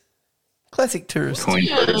purse. Classic tourist. Coin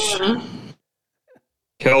purse.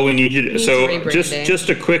 Kel, we need you to, so just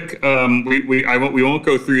a quick, we won't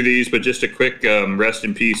go through these, but just a quick rest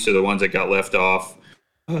in peace to the ones that got left off.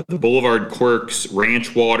 The Boulevard Quirks,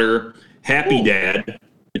 Ranch Water, Happy Dad,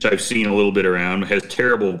 which I've seen a little bit around, has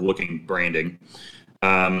terrible looking branding.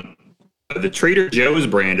 The Trader Joe's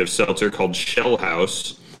brand of seltzer called Shell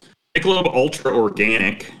House, Michelob Ultra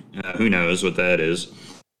Organic, who knows what that is.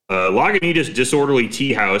 Lagunitas Disorderly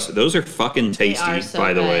Tea House, those are fucking tasty,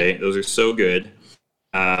 by the way. Those are so good.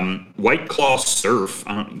 White Claw Surf,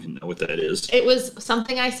 I don't even know what that is. It was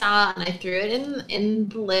something I saw and I threw it in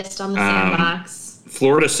the list on the sandbox.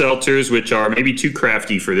 Florida Seltzers, which are maybe too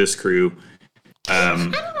crafty for this crew. I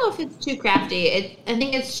don't know if it's too crafty. I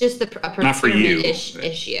think it's just a procurement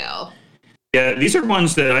issue. Yeah, these are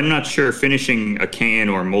ones that I'm not sure finishing a can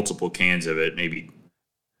or multiple cans of it may be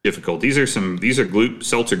difficult. These are Gloop,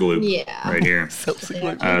 Seltzer Gloop right here. Seltzer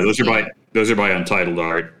Gloop. Those are by Untitled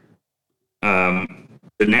Art.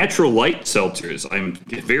 The Natural Light Seltzers, I'm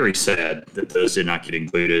very sad that those did not get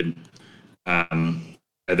included.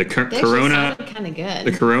 The Corona, kind of good.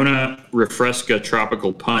 The Corona Refresca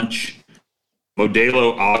Tropical Punch,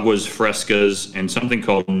 Modelo Aguas Frescas, and something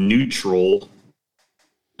called Neutral.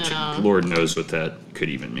 Lord knows what that could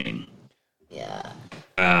even mean. Yeah.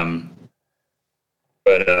 But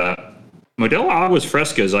Modelo Aguas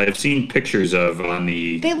Frescas, I have seen pictures of on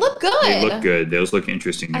the. They look good. They look good. Those look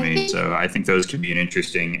interesting to me. So I think those could be an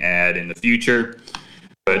interesting ad in the future.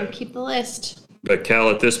 But keep the list. But Cal,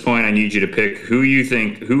 at this point, I need you to pick who you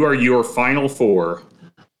think. Who are your final four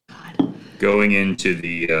going into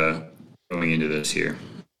this here?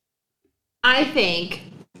 I think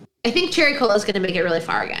Cherry Cola is going to make it really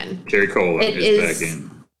far again. Cherry Cola is back in.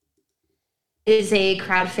 It is a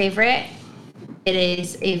crowd favorite. It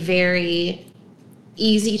is a very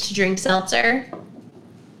easy to drink seltzer.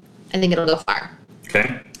 I think it'll go far.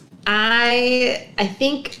 Okay. I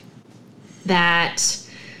think that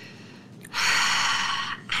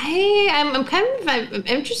I'm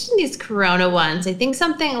interested in these Corona ones. I think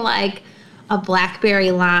something like a blackberry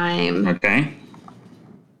lime. Okay.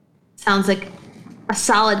 Sounds like a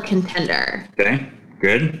solid contender. Okay.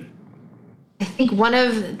 Good. I think one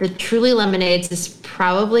of the Truly lemonades is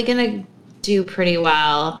probably going to do pretty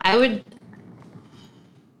well. Go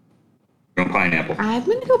pineapple. I'm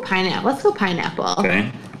going to go pineapple. Let's go pineapple.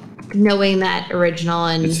 Okay. Knowing that original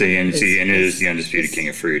and it is the undisputed king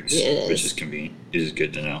of fruits, which is convenient. It is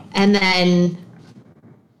good to know. And then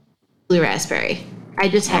blue raspberry. I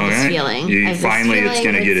just have this feeling. It's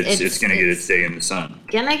going to get its day in the sun.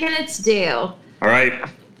 Gonna get its due. All right.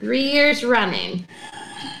 3 years running.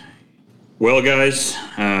 Well, guys,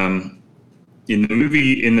 in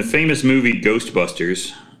the famous movie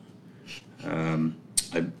Ghostbusters,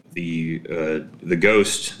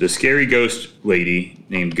 the scary ghost lady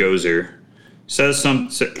named Gozer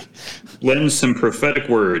lends some prophetic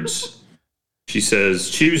words. She says,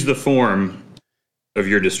 "Choose the form of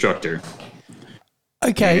your destructor."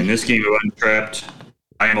 Okay. In this game of Untrapped,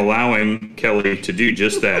 I am allowing Kelly to do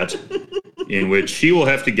just that, in which she will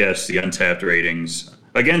have to guess the Untapped ratings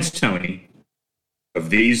against Tony of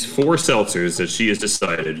these 4 seltzers that she has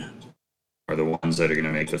decided are the ones that are going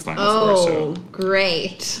to make the final 4. So,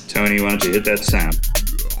 great. Tony, why don't you hit that sound?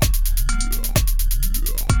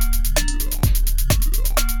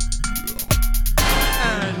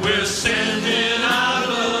 And we're sending our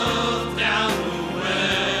love down the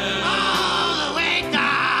well. All the way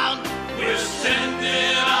down. We're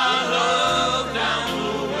sending our love down the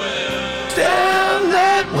well. Down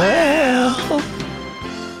that well.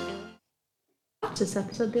 I watched this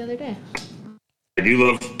episode the other day. I do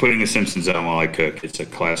love putting The Simpsons on while I cook. It's a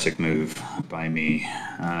classic move by me.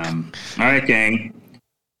 All right, gang.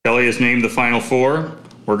 Kelly has named the final 4.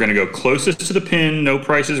 We're going to go closest to the pin. No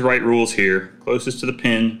Price is Right rules here. Closest to the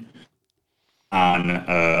pin on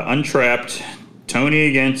Untrapped. Tony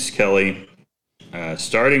against Kelly.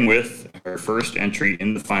 Starting with our first entry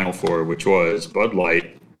in the final 4, which was Bud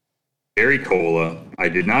Light, Cherry Cola. I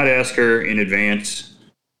did not ask her in advance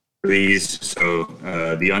these, so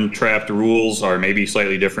the Untrapped rules are maybe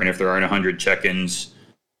slightly different if there aren't 100 check-ins.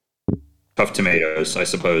 Tough tomatoes, I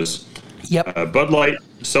suppose. Yep. Bud Light,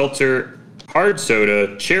 Seltzer, Hard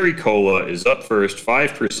Soda, Cherry Cola is up first,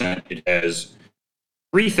 5%. It has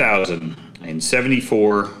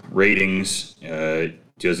 3,074 ratings.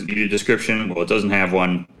 Doesn't need a description. Well, it doesn't have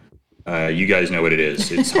one. You guys know what it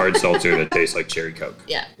is. It's hard seltzer that tastes like cherry Coke.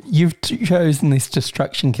 Yeah. You've chosen this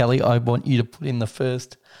destruction, Kelly. I want you to put in the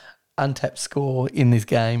first Untapped score in this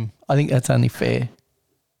game. I think that's only fair.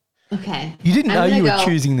 Okay. You didn't know you were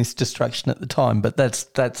choosing this destruction at the time, but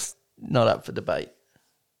that's not up for debate.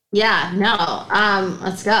 Yeah, no.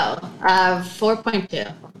 Let's go.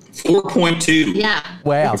 4.2. 4.2. Yeah.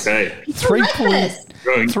 Wow. Okay. 3 points.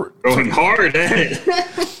 Going hard at it.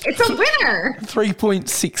 It's a winner.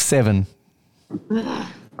 3.67.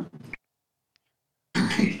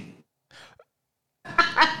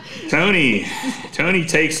 Tony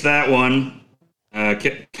takes that one.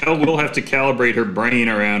 Kel will have to calibrate her brain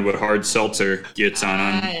around what hard seltzer gets on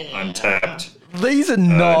Untapped. These are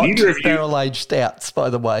not neither of you- barrel-aged stouts, by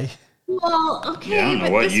the way. Well, okay. Yeah, I don't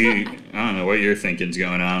know what you're thinking's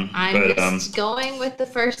going on. I'm just going with the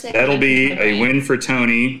first thing. That'll be a win for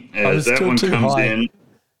Tony as that one comes in.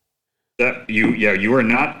 You are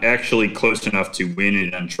not actually close enough to win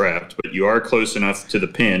it Untrapped, but you are close enough to the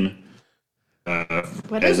pin.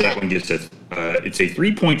 What as is that it? one gets it. It's a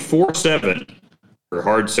 3.47 for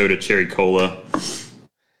hard soda cherry cola.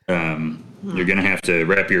 You're gonna have to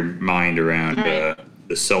wrap your mind around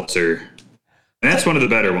the seltzer, and that's one of the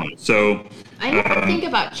better ones. So I never think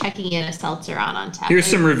about checking in a seltzer on tap. here's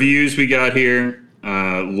some reviews we got here.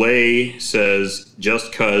 Lay says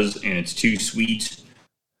just cuz and it's too sweet.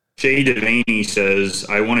 Shay Devaney says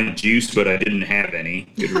I wanted juice but I didn't have any.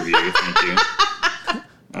 Good review, thank you.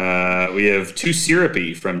 We have too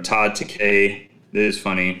syrupy from Todd Takei. That is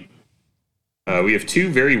funny. We have 2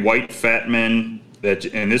 very white fat men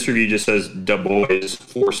and this review just says "Da Boys,"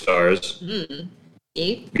 4 stars. 8.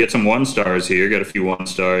 We get some 1 stars here. Got a few 1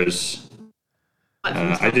 stars.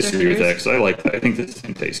 I disagree with that because I like that. I think this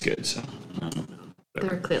thing tastes good. So they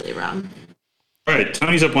were clearly wrong. All right,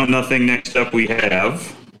 Tony's up 1-0. Next up, we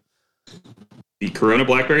have the Corona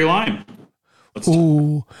Blackberry Lime.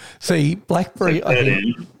 Ooh, see, Blackberry I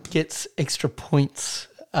think gets extra points,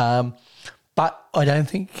 but I don't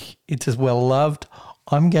think it's as well loved.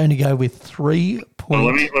 I'm going to go with 3 points. Well,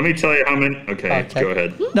 let me tell you how many. Okay, go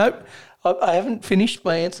ahead. Nope, I haven't finished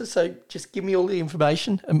my answer, so just give me all the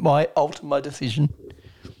information and alter my decision.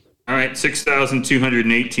 All right,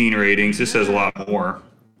 6,218 ratings. This has a lot more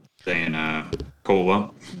than cola.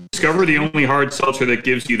 Discover the only hard seltzer that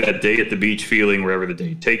gives you that day at the beach feeling wherever the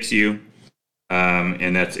day takes you.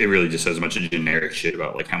 And it really just says a bunch of generic shit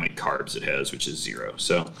about like how many carbs it has, which is 0.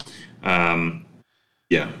 So,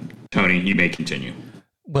 yeah, Tony, you may continue.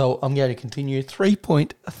 Well, I'm going to continue.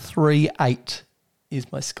 3.38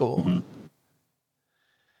 is my score. Mm-hmm.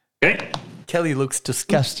 Okay. Kelly looks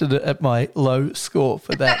disgusted at my low score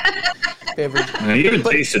for that beverage. You haven't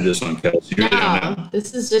tasted this one, Kelsey. You really don't know.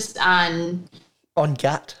 This is just on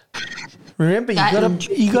gut. Remember, you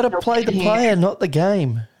got to play the player, not the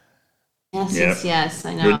game. Yes,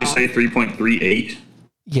 I know. Did you say 3.38?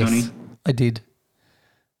 Yes, Tony? I did.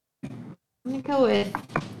 I'm going to go with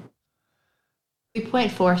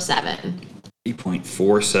 3.47.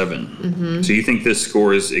 3.47. Mm-hmm. So you think this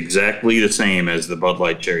score is exactly the same as the Bud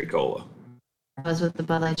Light Cherry Cola? That was with the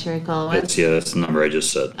Bud Light Cherry Cola. That's the number I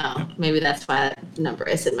just said. Oh, maybe that's why that number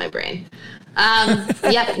is in my brain.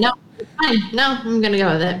 Yep, no, it's fine. No, I'm going to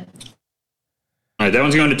go with it. All right, that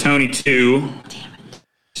one's going to Tony, too. Damn it.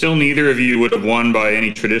 Still, neither of you would have won by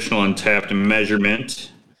any traditional Untapped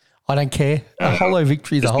measurement. I don't care. A hollow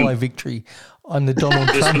victory is a hollow victory. I'm the Donald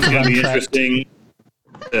This Trump one's of going to be Untrapped. interesting.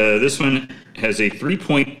 This one has a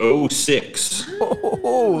 3.06.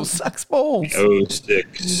 Oh, sucks balls.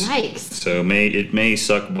 06. Yikes. So it may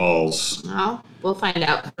suck balls. Well, we'll find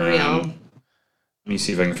out for real. Let me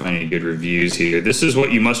see if I can find any good reviews here. This is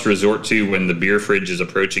what you must resort to when the beer fridge is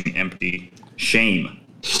approaching empty. Shame.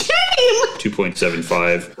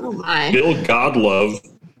 2.75. Oh my. Bill Godlove,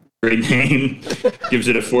 great name, gives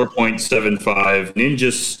it a 4.75.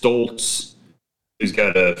 Ninja Stoltz, who's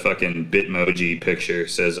got a fucking Bitmoji picture,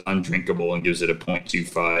 says undrinkable and gives it a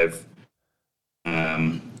 0.25.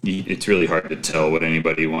 It's really hard to tell what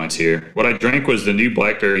anybody wants here. What I drank was the new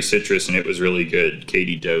Blackberry Citrus, and it was really good.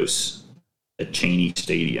 Katie Dose at Cheney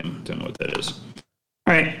Stadium. Don't know what that is.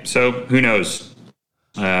 All right, so who knows?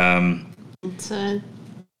 It's a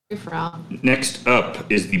free-for-all. Next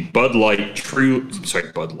up is the Bud Light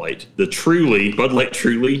Bud Light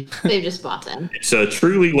Truly. They've just bought them. It's a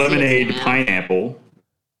Truly Lemonade Yeah. Pineapple.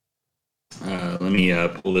 Let me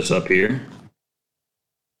pull this up here.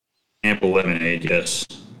 Pineapple Lemonade, yes.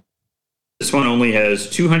 This one only has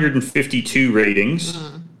 252 ratings.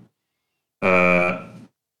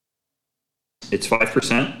 It's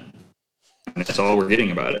 5%. And that's all we're getting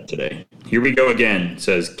about it today. Here we go again,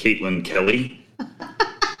 says Caitlin Kelly.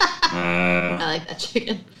 I like that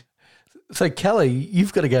chicken. So, Kelly,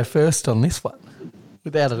 you've got to go first on this one,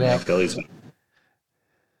 without a doubt. Kelly's one.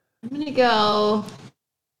 I'm going to go...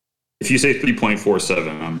 If you say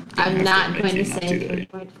 3.47, I'm not going to make you not do say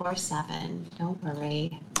that. 3.47. Don't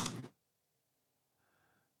worry.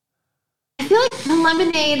 I feel like the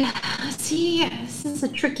lemonade... See, this is a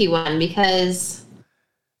tricky one because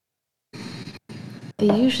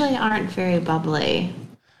they usually aren't very bubbly.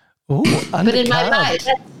 Ooh, But in my undercarved.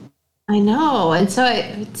 mind, I know, and so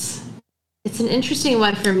it's an interesting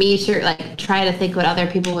one for me to like try to think what other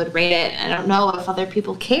people would rate it. I don't know if other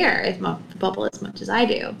people care if bubble as much as I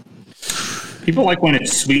do. People like when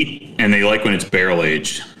it's sweet, and they like when it's barrel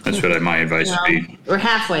aged. That's what my advice would be. We're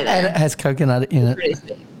halfway And there. it has coconut in it. Pretty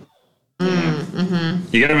sweet.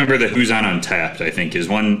 You got to remember that who's on Untapped, I think, is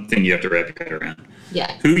one thing you have to wrap your head around.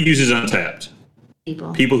 Yeah, Who uses Untapped?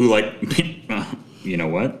 people. People who like, you know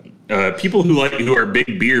what? People who are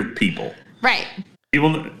big beer people. Right.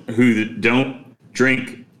 People who don't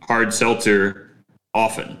drink hard seltzer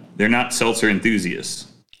often. They're not seltzer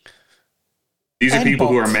enthusiasts. These are And people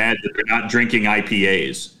who are bots. mad that they're not drinking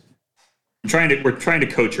IPAs. We're trying to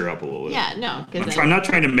coach her up a little bit. Yeah, no, because I'm not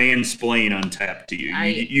trying to mansplain Untapped to you.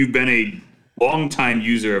 I- You've been a long-time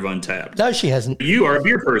user of Untapped. No, she hasn't. You are a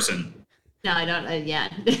beer person. no, I don't. Yeah.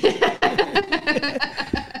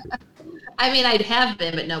 I mean, I'd have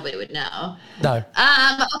been, but nobody would know. No.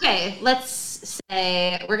 Okay, let's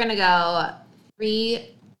say we're gonna go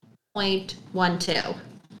 3.12.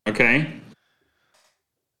 Okay.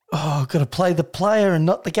 Oh, I've got to play the player and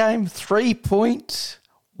not the game.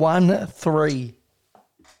 3.13.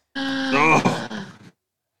 Oh.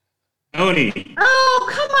 Tony. Oh,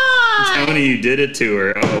 come on. Tony, you did it to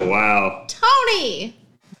her. Oh, wow. Tony.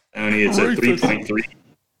 Tony, it's a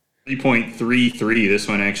 3.33. This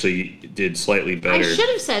one actually did slightly better. I should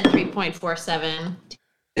have said 3.47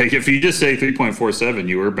 Like, if you just say 3.47,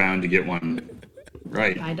 you were bound to get one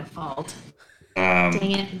right. by default.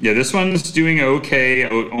 Dang it. Yeah, this one's doing okay,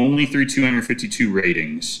 only through 252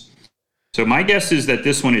 ratings. So my guess is that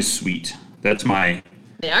this one is sweet. That's my...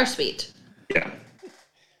 They are sweet. Yeah.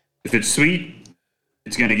 If it's sweet,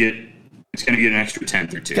 it's gonna get an extra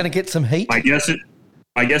 10th or two. Going to get some heat. My guess is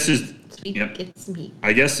Sweet Yep. gets meat.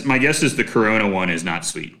 my guess is the Corona one is not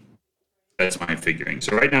sweet. That's my figuring.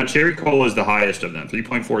 So right now, Cherry Cola is the highest of them.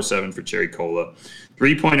 3.47 for Cherry Cola,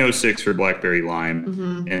 3.06 for Blackberry Lime,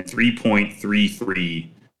 and 3.33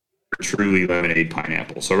 for Truly Lemonade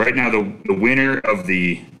Pineapple. So right now, the winner of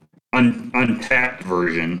the untapped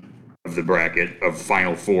version of the bracket of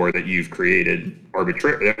Final Four that you've created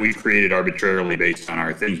we've created arbitrarily based on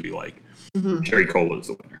our things we like. Cherry Cola is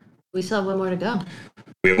the winner. We still have one more to go.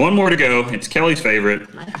 We have one more to go. It's Kelly's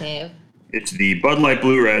favorite. My fave. It's the Bud Light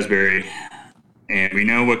Blue Raspberry, and we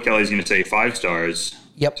know what Kelly's going to say, 5 stars.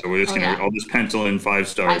 Yep. So we're just I'll just pencil in 5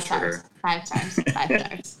 stars for her. 5 stars. 5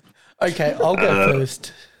 stars. Okay, I'll go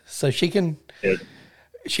first. So she can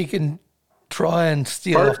try and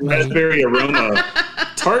steal off me.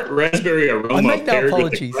 Tart raspberry aroma I make no paired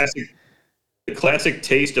apologies. with the classic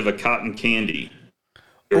taste of a cotton candy.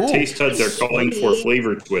 Your taste buds are calling for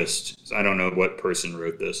flavor twist. I don't know what person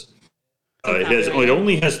wrote this. It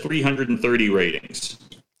only has 330 ratings.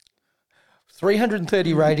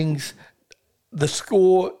 330 ratings. The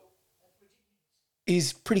score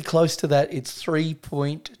is pretty close to that. It's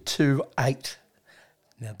 3.28.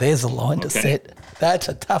 Now, there's a line to set. That's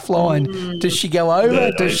a tough line. Does she go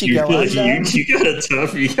over? Does she go under?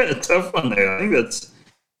 You got a tough one there. I think that's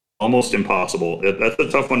almost impossible. That's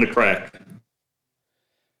a tough one to crack.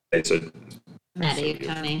 Okay, so Mad at you,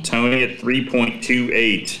 Tony. Tony at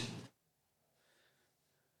 3.28.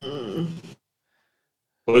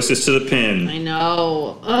 Closest to the pin. I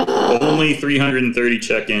know. Ugh. Only 330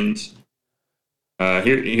 check-ins.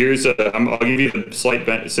 Here's I'll give you the slight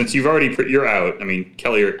benefit since you're out. I mean,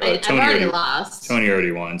 Kelly or I've Tony already lost. Tony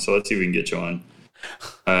already won, so let's see if we can get you on.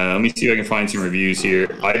 Let me see if I can find some reviews here.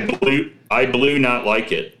 I blew not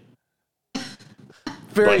like it.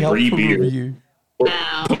 Very like helpful beer. review.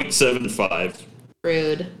 Wow. 0.75.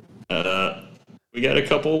 Rude. We got a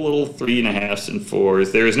couple little 3.5s and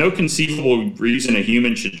 4s. There is no conceivable reason a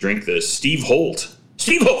human should drink this. Steve Holt.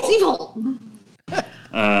 Evil.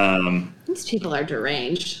 Um, These people are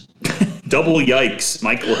deranged. double yikes.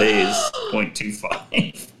 Michael Hayes.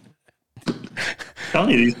 0.25. Telling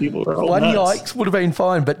you, these people are all One nuts. yikes would have been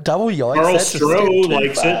fine, but double yikes. Carl that's a step Stroh too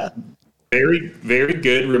likes far. it. Very, very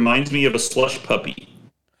good. Reminds me of a slush puppy.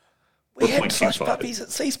 We had 4.25. slush puppies at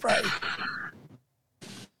Sea Spray.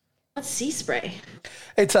 What's sea spray?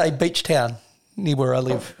 It's a beach town near where I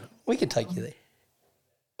live. We can take you there.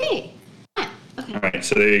 Hey. All right,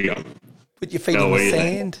 so there you go. Put your feet No, in what the do you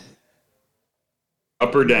think? sand.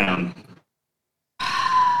 Up or down?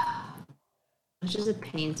 Much as it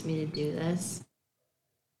pains me to do this,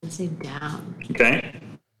 let's say down. Okay.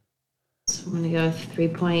 So I'm going to go with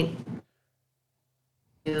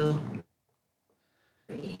 3.23.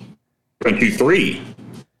 3.23.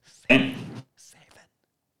 Okay.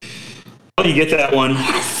 Well, you get that one.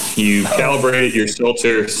 You calibrated your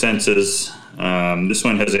seltzer senses. This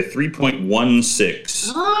one has a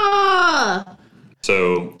 3.16. Ah!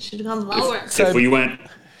 So Should have gone lower. So- if we went,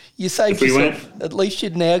 You saved If we yourself. At least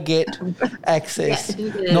you'd now get access, Yeah,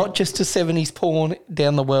 you did. not just to 70s porn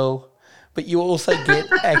down the well, but you also get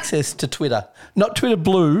access to Twitter. Not Twitter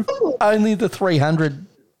Blue, only the 300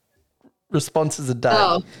 responses a day.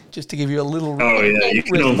 Oh. Just to give you a little oh yeah, you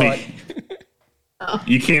can respite.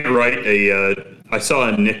 you can't write a. I saw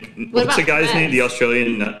a Nick. What's about the guy's Fred? name? The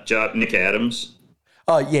Australian nut job, Nick Adams.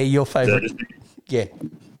 Oh, yeah, your Is that favourite. his name?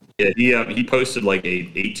 Yeah. Yeah, he posted like a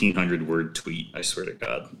 1,800 word tweet. I swear to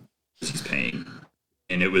God, he's paying,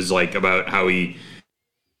 and it was like about how he.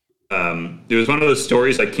 It was one of those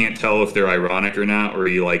stories I can't tell if they're ironic or not, where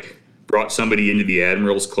he like brought somebody into the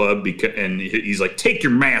Admirals Club and he's like, "Take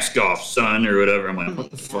your mask off, son," or whatever. I'm like,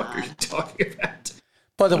 "What the fuck are you talking about?"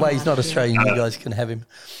 By the way, he's not Australian. You guys can have him.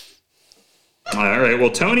 All right,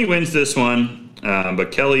 well, Tony wins this one,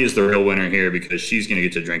 but Kelly is the real winner here because she's going to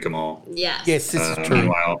get to drink them all. Yes. Yes, this is true.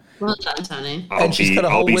 Meanwhile, Well done, Tony. I'll And she's got a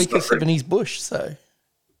I'll whole be week of suffering. 70s bush, so.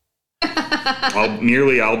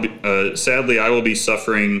 Sadly, I will be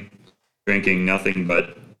suffering drinking nothing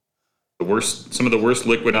but some of the worst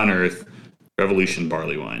liquid on earth, Revolution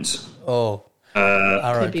barley wines. Oh,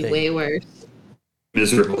 Could be way worse.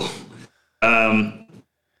 Miserable.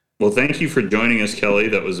 Well, thank you for joining us, Kelly.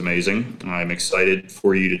 That was amazing. I'm excited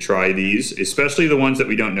for you to try these, especially the ones that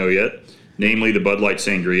we don't know yet, namely the Bud Light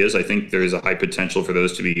Sangrias. I think there is a high potential for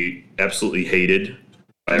those to be absolutely hated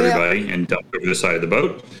by everybody and dumped over the side of the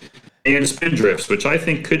boat. And Spindrifts, which I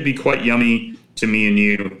think could be quite yummy to me and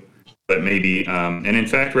you, but maybe. And in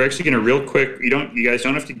fact, we're actually going to real quick. You guys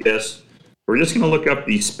don't have to guess. We're just going to look up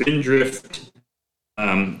the Spindrift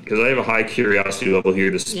because I have a high curiosity level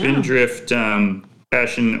here. The Spindrift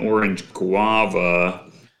Passion Orange Guava.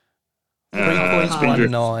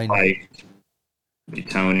 Spindrift Spiked.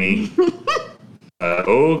 Tony.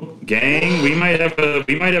 Gang, we might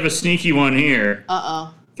have a sneaky one here.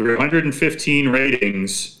 315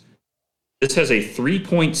 ratings. This has a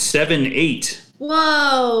 3.78.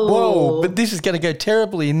 Whoa, but this is going to go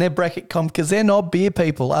terribly in their bracket comp because they're not beer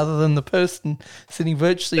people other than the person sitting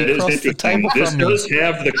virtually across the table this from me. This does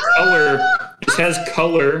have the color. This has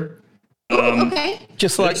color. okay.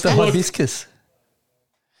 Just like the hibiscus.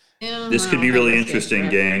 This could be really interesting,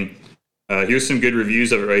 gang. Here's some good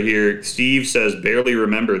reviews of it right here. Steve says, barely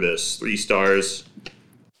remember this. 3 stars.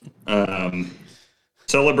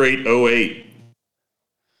 Celebrate 08.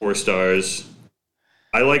 4 stars.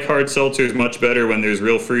 I like hard seltzers much better when there's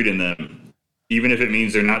real fruit in them, even if it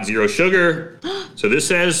means they're not zero sugar. So this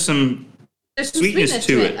has some sweetness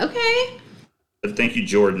to it. Okay. But thank you,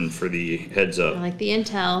 Jordan, for the heads up. I like the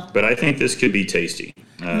intel. But I think this could be tasty.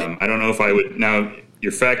 I don't know if I would. Now,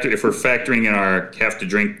 if we're factoring in our have to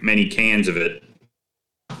drink many cans of it.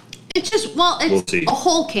 It's just, it's a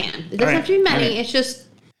whole can. It doesn't have to be many. Right. It's just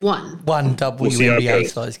one. One WNBA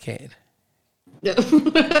size can.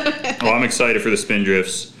 I'm excited for the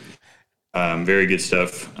Spindrifts. Very good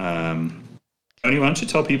stuff. Tony, why don't you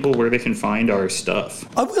tell people where they can find our stuff?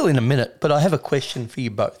 I will in a minute, but I have a question for you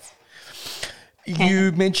both. Okay.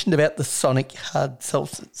 You mentioned about the Sonic hard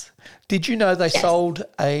seltzers. Did you know they sold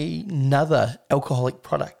another alcoholic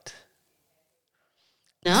product?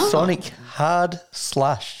 No. Sonic Hard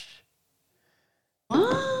Slush. What?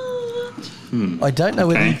 I don't know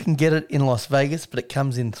whether you can get it in Las Vegas, but it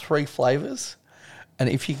comes in 3 flavors. And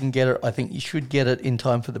if you can get it, I think you should get it in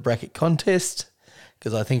time for the bracket contest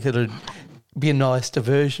because I think it would be a nice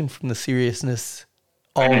diversion from the seriousness.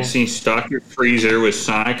 I see stock your freezer with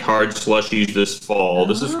Sonic Hard Slushies this fall.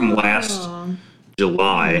 This is from last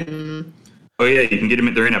July. Oh, yeah, you can get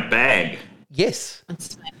them. They're in a bag. Yes.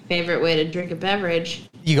 That's my favorite way to drink a beverage.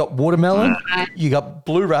 You got watermelon, you got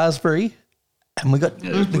blue raspberry, and we got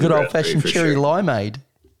the good old-fashioned cherry limeade.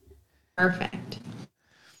 Perfect.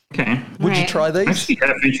 Okay. Would you try these? I'm actually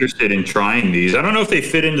half interested in trying these. I don't know if they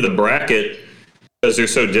fit into the bracket because they're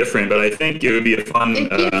so different, but I think it would be a fun... It'd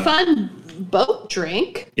be a fun boat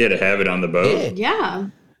drink. Yeah, to have it on the boat. Yeah.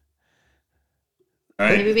 All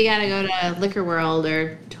right. Maybe we got to go to Liquor World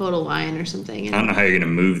or Total Wine or something. I don't know how you're going to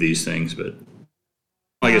move these things, but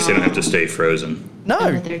I guess they don't have to stay frozen.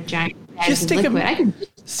 No. They're giant just stick them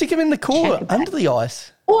in the cooler under the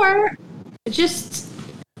ice. Or just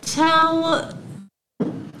tell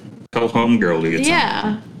homegirl to get some.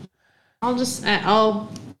 Yeah.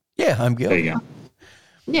 Yeah, homegirl. There you go.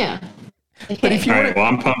 Yeah. Okay. But if you All right, well,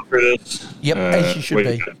 I'm pumped for this. Yep, as you should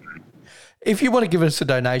be. If you want to give us a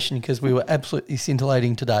donation, because we were absolutely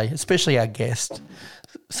scintillating today, especially our guest,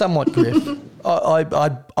 somewhat Griff.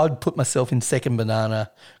 I'd put myself in second banana,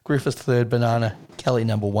 Griff is third banana, Kelly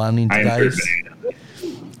number 1 in today's.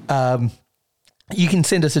 You can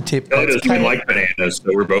send us a tip. Kelly doesn't even like bananas,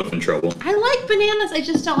 so we're both in trouble. I like bananas. I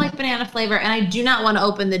just don't like banana flavor, and I do not want to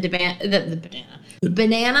open the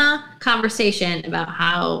banana conversation about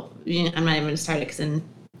how I'm not even going to start it because then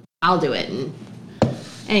I'll do it. And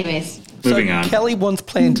anyways. Moving on. Kelly wants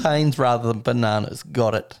plantains rather than bananas.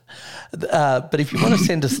 Got it. But if you want to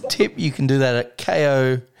send us a tip, you can do that at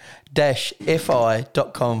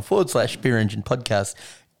ko-fi.com/Beer Engine Podcast.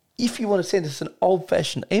 If you want to send us an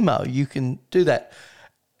old-fashioned email, you can do that.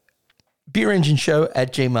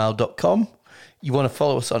 beerengineshow@gmail.com. You want to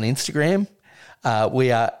follow us on Instagram,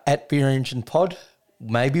 we are at Beer Engine Pod.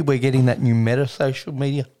 Maybe we're getting that new meta social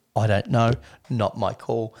media. I don't know. Not my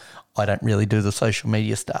call. I don't really do the social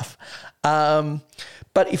media stuff.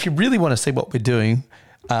 But if you really want to see what we're doing,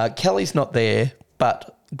 Kelly's not there,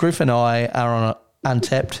 but Griff and I are on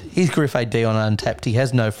Untapped. He's Griff AD on Untapped. He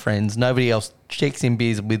has no friends. Nobody else checks in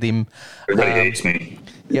beers with him. Everybody hates me.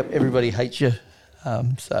 Yep, everybody hates you.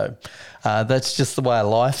 So that's just the way of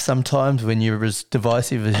life sometimes when you're as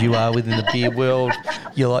divisive as you are within the beer world.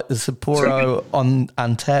 You like the Sapporo on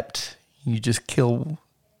Untapped. You just kill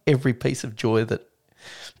every piece of joy that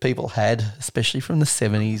people had, especially from the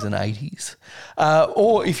 70s and 80s.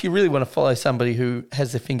 Or if you really want to follow somebody who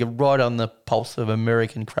has their finger right on the pulse of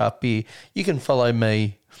American craft beer, you can follow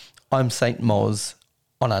me. I'm St. Moz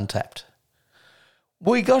on Untapped.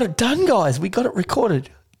 We got it done, guys. We got it recorded.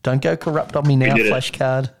 Don't go corrupt on me now,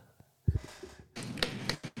 flashcard.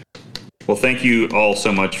 Well, thank you all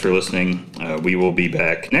so much for listening. We will be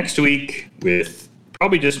back next week with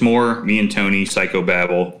probably just more me and Tony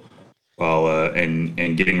psychobabble while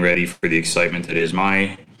and getting ready for the excitement that is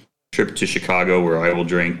my trip to Chicago, where I will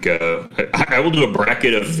drink. I will do a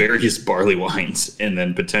bracket of various barley wines and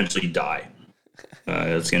then potentially die.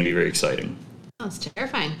 It's going to be very exciting. Oh, it's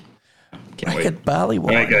terrifying. Bracket barley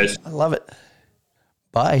wine. All right, guys. I love it.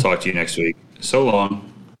 Bye. Talk to you next week. So long.